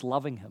Jesus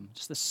loving him,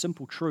 just this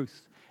simple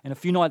truth. And a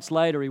few nights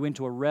later, he went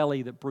to a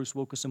rally that Bruce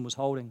Wilkerson was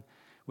holding,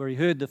 where he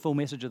heard the full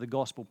message of the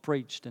gospel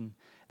preached. And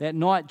that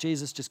night,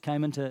 Jesus just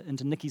came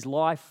into Nicky's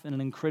life in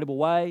an incredible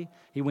way.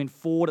 He went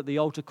forward at the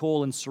altar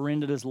call and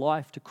surrendered his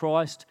life to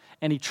Christ.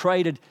 And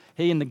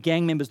he and the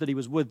gang members that he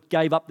was with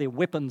gave up their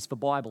weapons for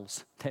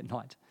Bibles that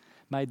night.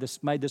 Made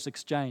this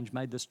exchange,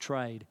 made this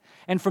trade.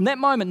 And from that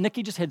moment,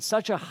 Nicky just had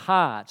such a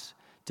heart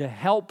to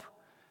help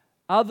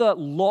other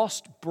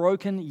lost,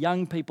 broken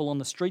young people on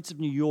the streets of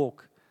New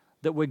York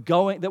that were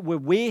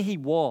where he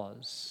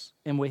was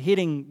and were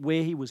heading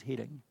where he was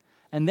heading.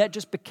 And that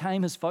just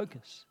became his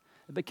focus.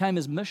 It became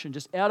his mission,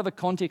 just out of a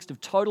context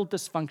of total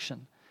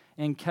dysfunction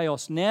and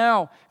chaos.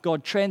 Now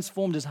God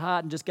transformed his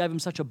heart and just gave him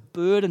such a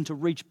burden to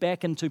reach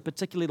back into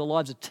particularly the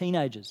lives of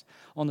teenagers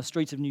on the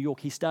streets of New York.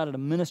 He started a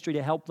ministry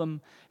to help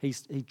them. He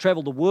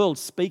traveled the world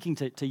speaking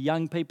to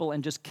young people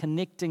and just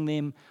connecting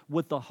them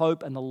with the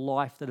hope and the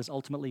life that is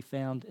ultimately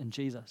found in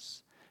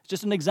Jesus. It's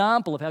just an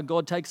example of how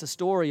God takes a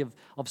story of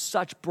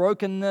such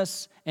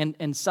brokenness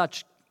and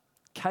such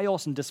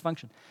chaos and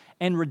dysfunction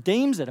and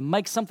redeems it and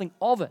makes something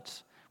of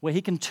it, where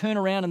he can turn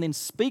around and then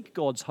speak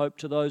God's hope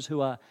to those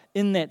who are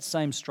in that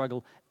same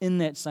struggle, in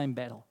that same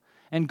battle.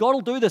 And God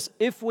will do this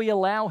if we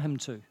allow him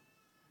to.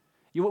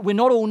 We're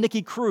not all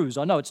Nicky Cruz.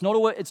 I know it's not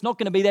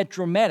going to be that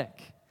dramatic.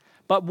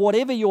 But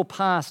whatever your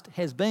past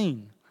has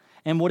been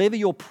and whatever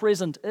your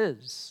present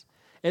is,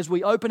 as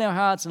we open our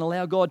hearts and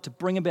allow God to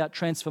bring about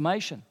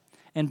transformation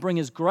and bring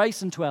his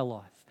grace into our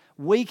life,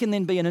 we can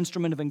then be an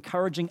instrument of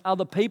encouraging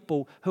other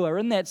people who are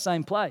in that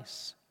same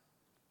place.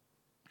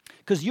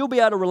 Because you'll be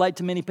able to relate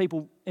to many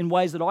people in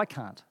ways that I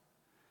can't.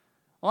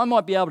 I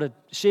might be able to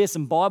share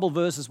some Bible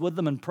verses with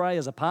them and pray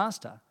as a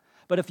pastor,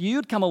 but if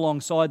you'd come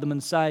alongside them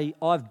and say,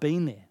 I've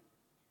been there,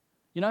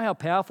 you know how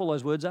powerful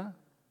those words are?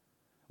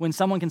 When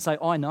someone can say,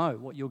 I know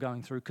what you're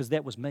going through because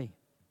that was me.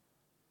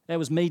 That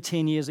was me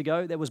 10 years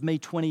ago. That was me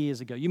 20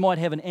 years ago. You might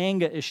have an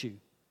anger issue.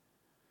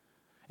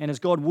 And as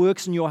God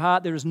works in your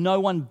heart, there is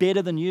no one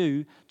better than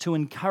you to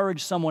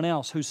encourage someone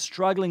else who's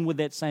struggling with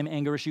that same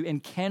anger issue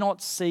and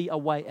cannot see a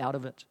way out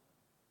of it.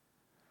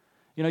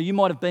 You know, you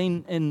might have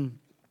been in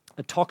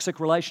a toxic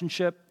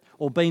relationship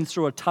or been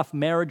through a tough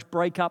marriage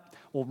breakup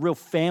or real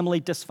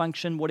family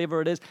dysfunction, whatever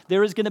it is.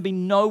 There is going to be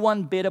no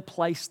one better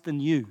placed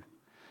than you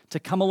to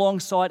come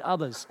alongside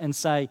others and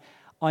say,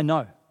 I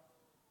know.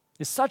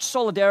 There's such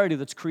solidarity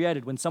that's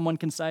created when someone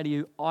can say to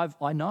you,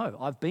 I know,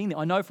 I've been there.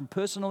 I know from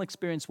personal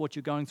experience what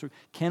you're going through.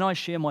 Can I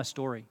share my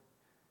story?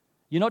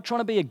 You're not trying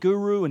to be a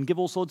guru and give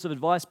all sorts of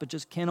advice, but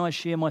just can I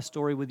share my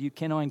story with you?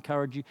 Can I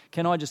encourage you?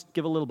 Can I just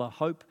give a little bit of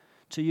hope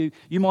to you?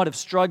 You might have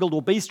struggled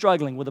or be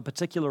struggling with a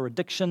particular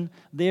addiction.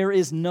 There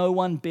is no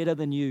one better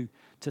than you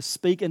to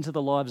speak into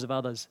the lives of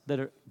others that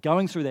are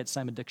going through that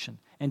same addiction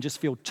and just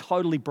feel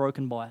totally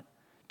broken by it,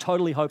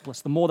 totally hopeless.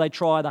 The more they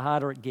try, the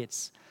harder it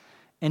gets.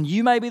 And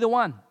you may be the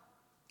one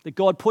that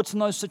God puts in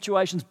those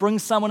situations,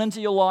 brings someone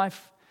into your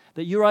life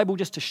that you're able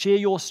just to share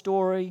your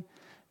story,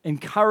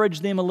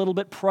 encourage them a little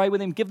bit, pray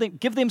with them,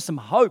 give them some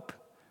hope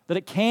that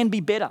it can be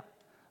better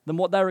than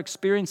what they're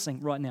experiencing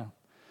right now.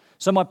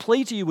 So my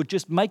plea to you would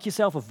just make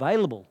yourself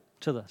available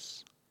to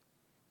this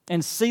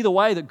and see the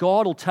way that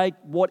God will take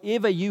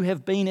whatever you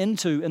have been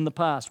into in the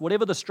past,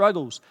 whatever the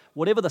struggles,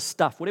 whatever the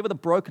stuff, whatever the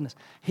brokenness,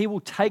 he will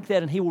take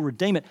that and he will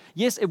redeem it.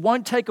 Yes, it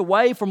won't take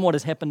away from what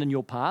has happened in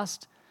your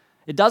past.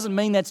 It doesn't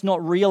mean that's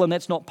not real and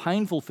that's not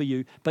painful for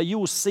you, but you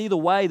will see the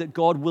way that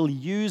God will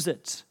use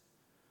it.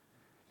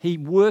 He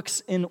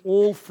works in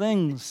all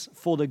things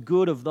for the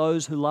good of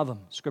those who love him,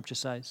 Scripture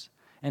says.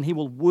 And he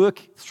will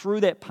work through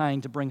that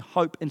pain to bring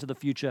hope into the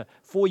future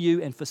for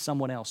you and for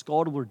someone else.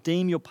 God will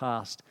redeem your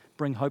past,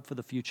 bring hope for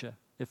the future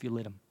if you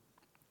let him.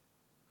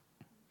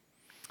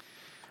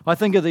 I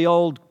think of the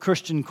old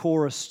Christian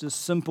chorus,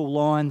 just simple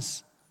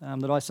lines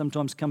that I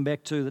sometimes come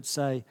back to that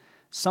say,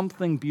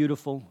 something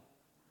beautiful,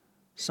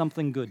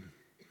 something good.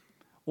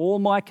 All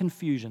my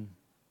confusion,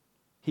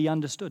 he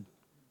understood.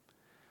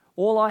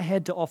 All I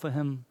had to offer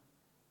him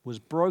was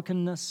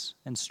brokenness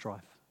and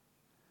strife.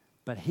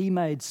 But he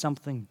made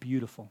something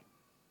beautiful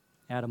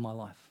out of my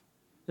life.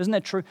 Isn't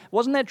that true?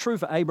 Wasn't that true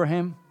for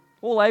Abraham?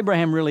 All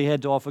Abraham really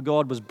had to offer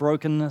God was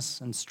brokenness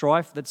and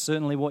strife. That's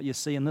certainly what you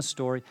see in this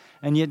story.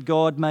 And yet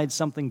God made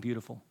something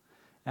beautiful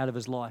out of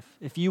his life.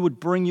 If you would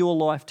bring your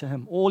life to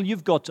him, all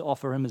you've got to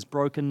offer him is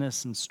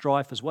brokenness and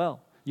strife as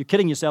well. You're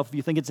kidding yourself if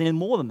you think it's any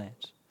more than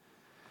that.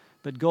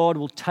 But God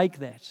will take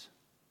that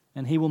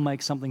and he will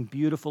make something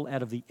beautiful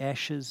out of the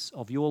ashes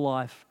of your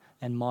life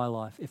and my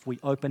life if we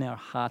open our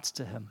hearts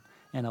to him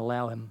and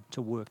allow him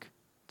to work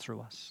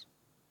through us.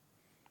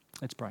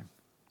 Let's pray.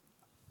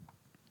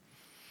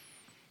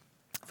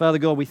 Father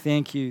God, we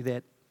thank you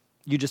that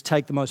you just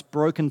take the most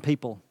broken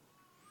people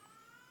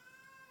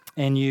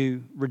and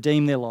you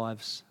redeem their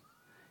lives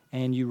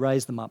and you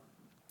raise them up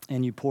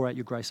and you pour out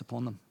your grace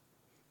upon them.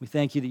 We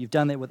thank you that you've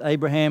done that with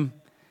Abraham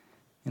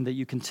and that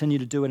you continue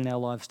to do it in our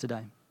lives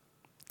today.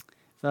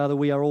 Father,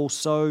 we are all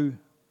so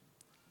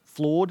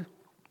flawed.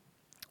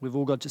 We've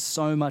all got just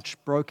so much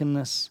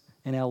brokenness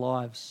in our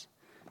lives.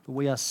 But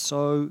we are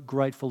so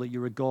grateful that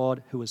you're a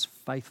God who is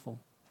faithful,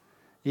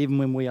 even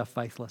when we are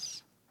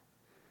faithless.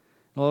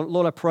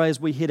 Lord, I pray as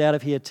we head out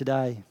of here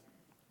today,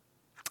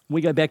 we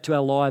go back to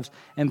our lives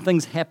and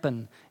things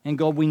happen. And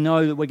God, we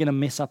know that we're going to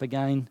mess up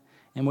again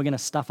and we're going to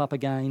stuff up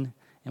again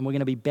and we're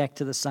going to be back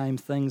to the same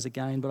things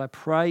again. But I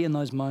pray in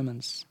those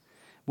moments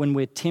when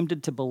we're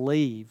tempted to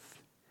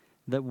believe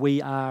that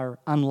we are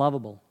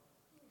unlovable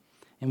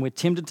and we're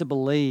tempted to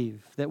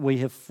believe that we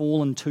have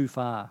fallen too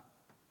far,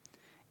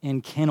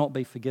 and cannot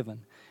be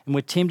forgiven. And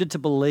we're tempted to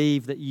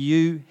believe that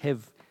you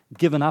have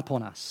given up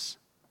on us,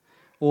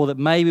 or that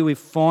maybe we've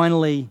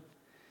finally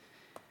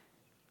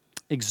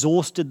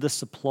exhausted the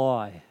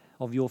supply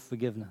of your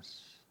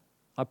forgiveness.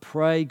 I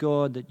pray,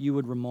 God, that you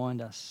would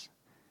remind us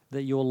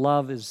that your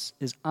love is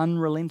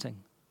unrelenting.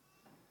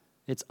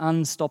 It's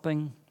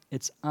unstopping.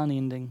 It's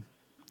unending.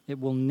 It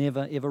will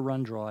never, ever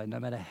run dry, no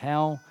matter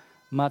how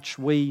much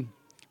we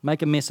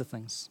make a mess of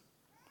things.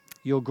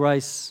 Your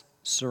grace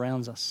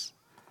surrounds us,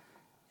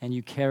 and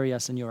you carry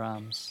us in your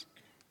arms.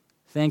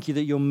 Thank you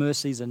that your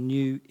mercies are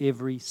new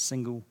every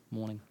single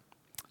morning.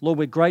 Lord,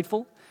 we're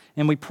grateful,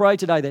 and we pray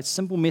today that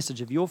simple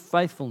message of your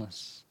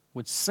faithfulness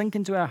would sink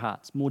into our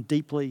hearts more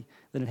deeply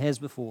than it has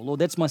before. Lord,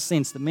 that's my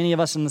sense, that many of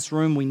us in this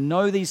room, we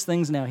know these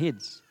things in our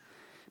heads,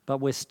 but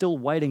we're still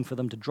waiting for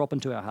them to drop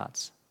into our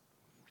hearts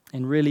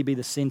and really be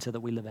the center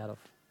that we live out of.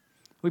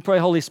 We pray,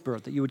 Holy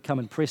Spirit, that you would come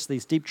and press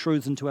these deep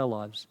truths into our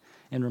lives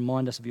and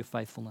remind us of your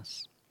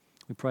faithfulness.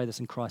 We pray this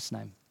in Christ's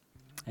name.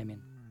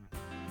 Amen.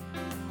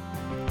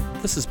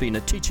 This has been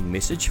a teaching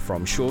message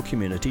from Shore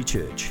Community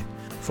Church.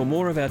 For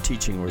more of our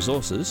teaching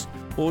resources,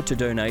 or to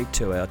donate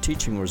to our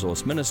teaching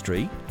resource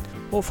ministry,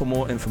 or for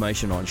more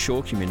information on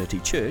Shore Community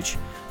Church,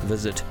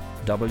 visit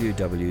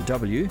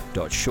www.shore.org.nz.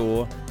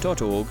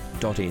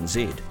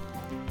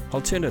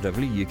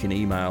 Alternatively, you can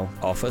email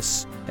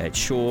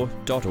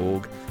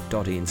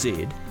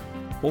office@shore.org.nz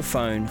or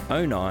phone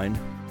 09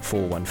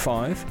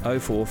 415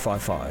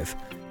 0455.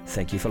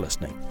 Thank you for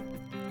listening.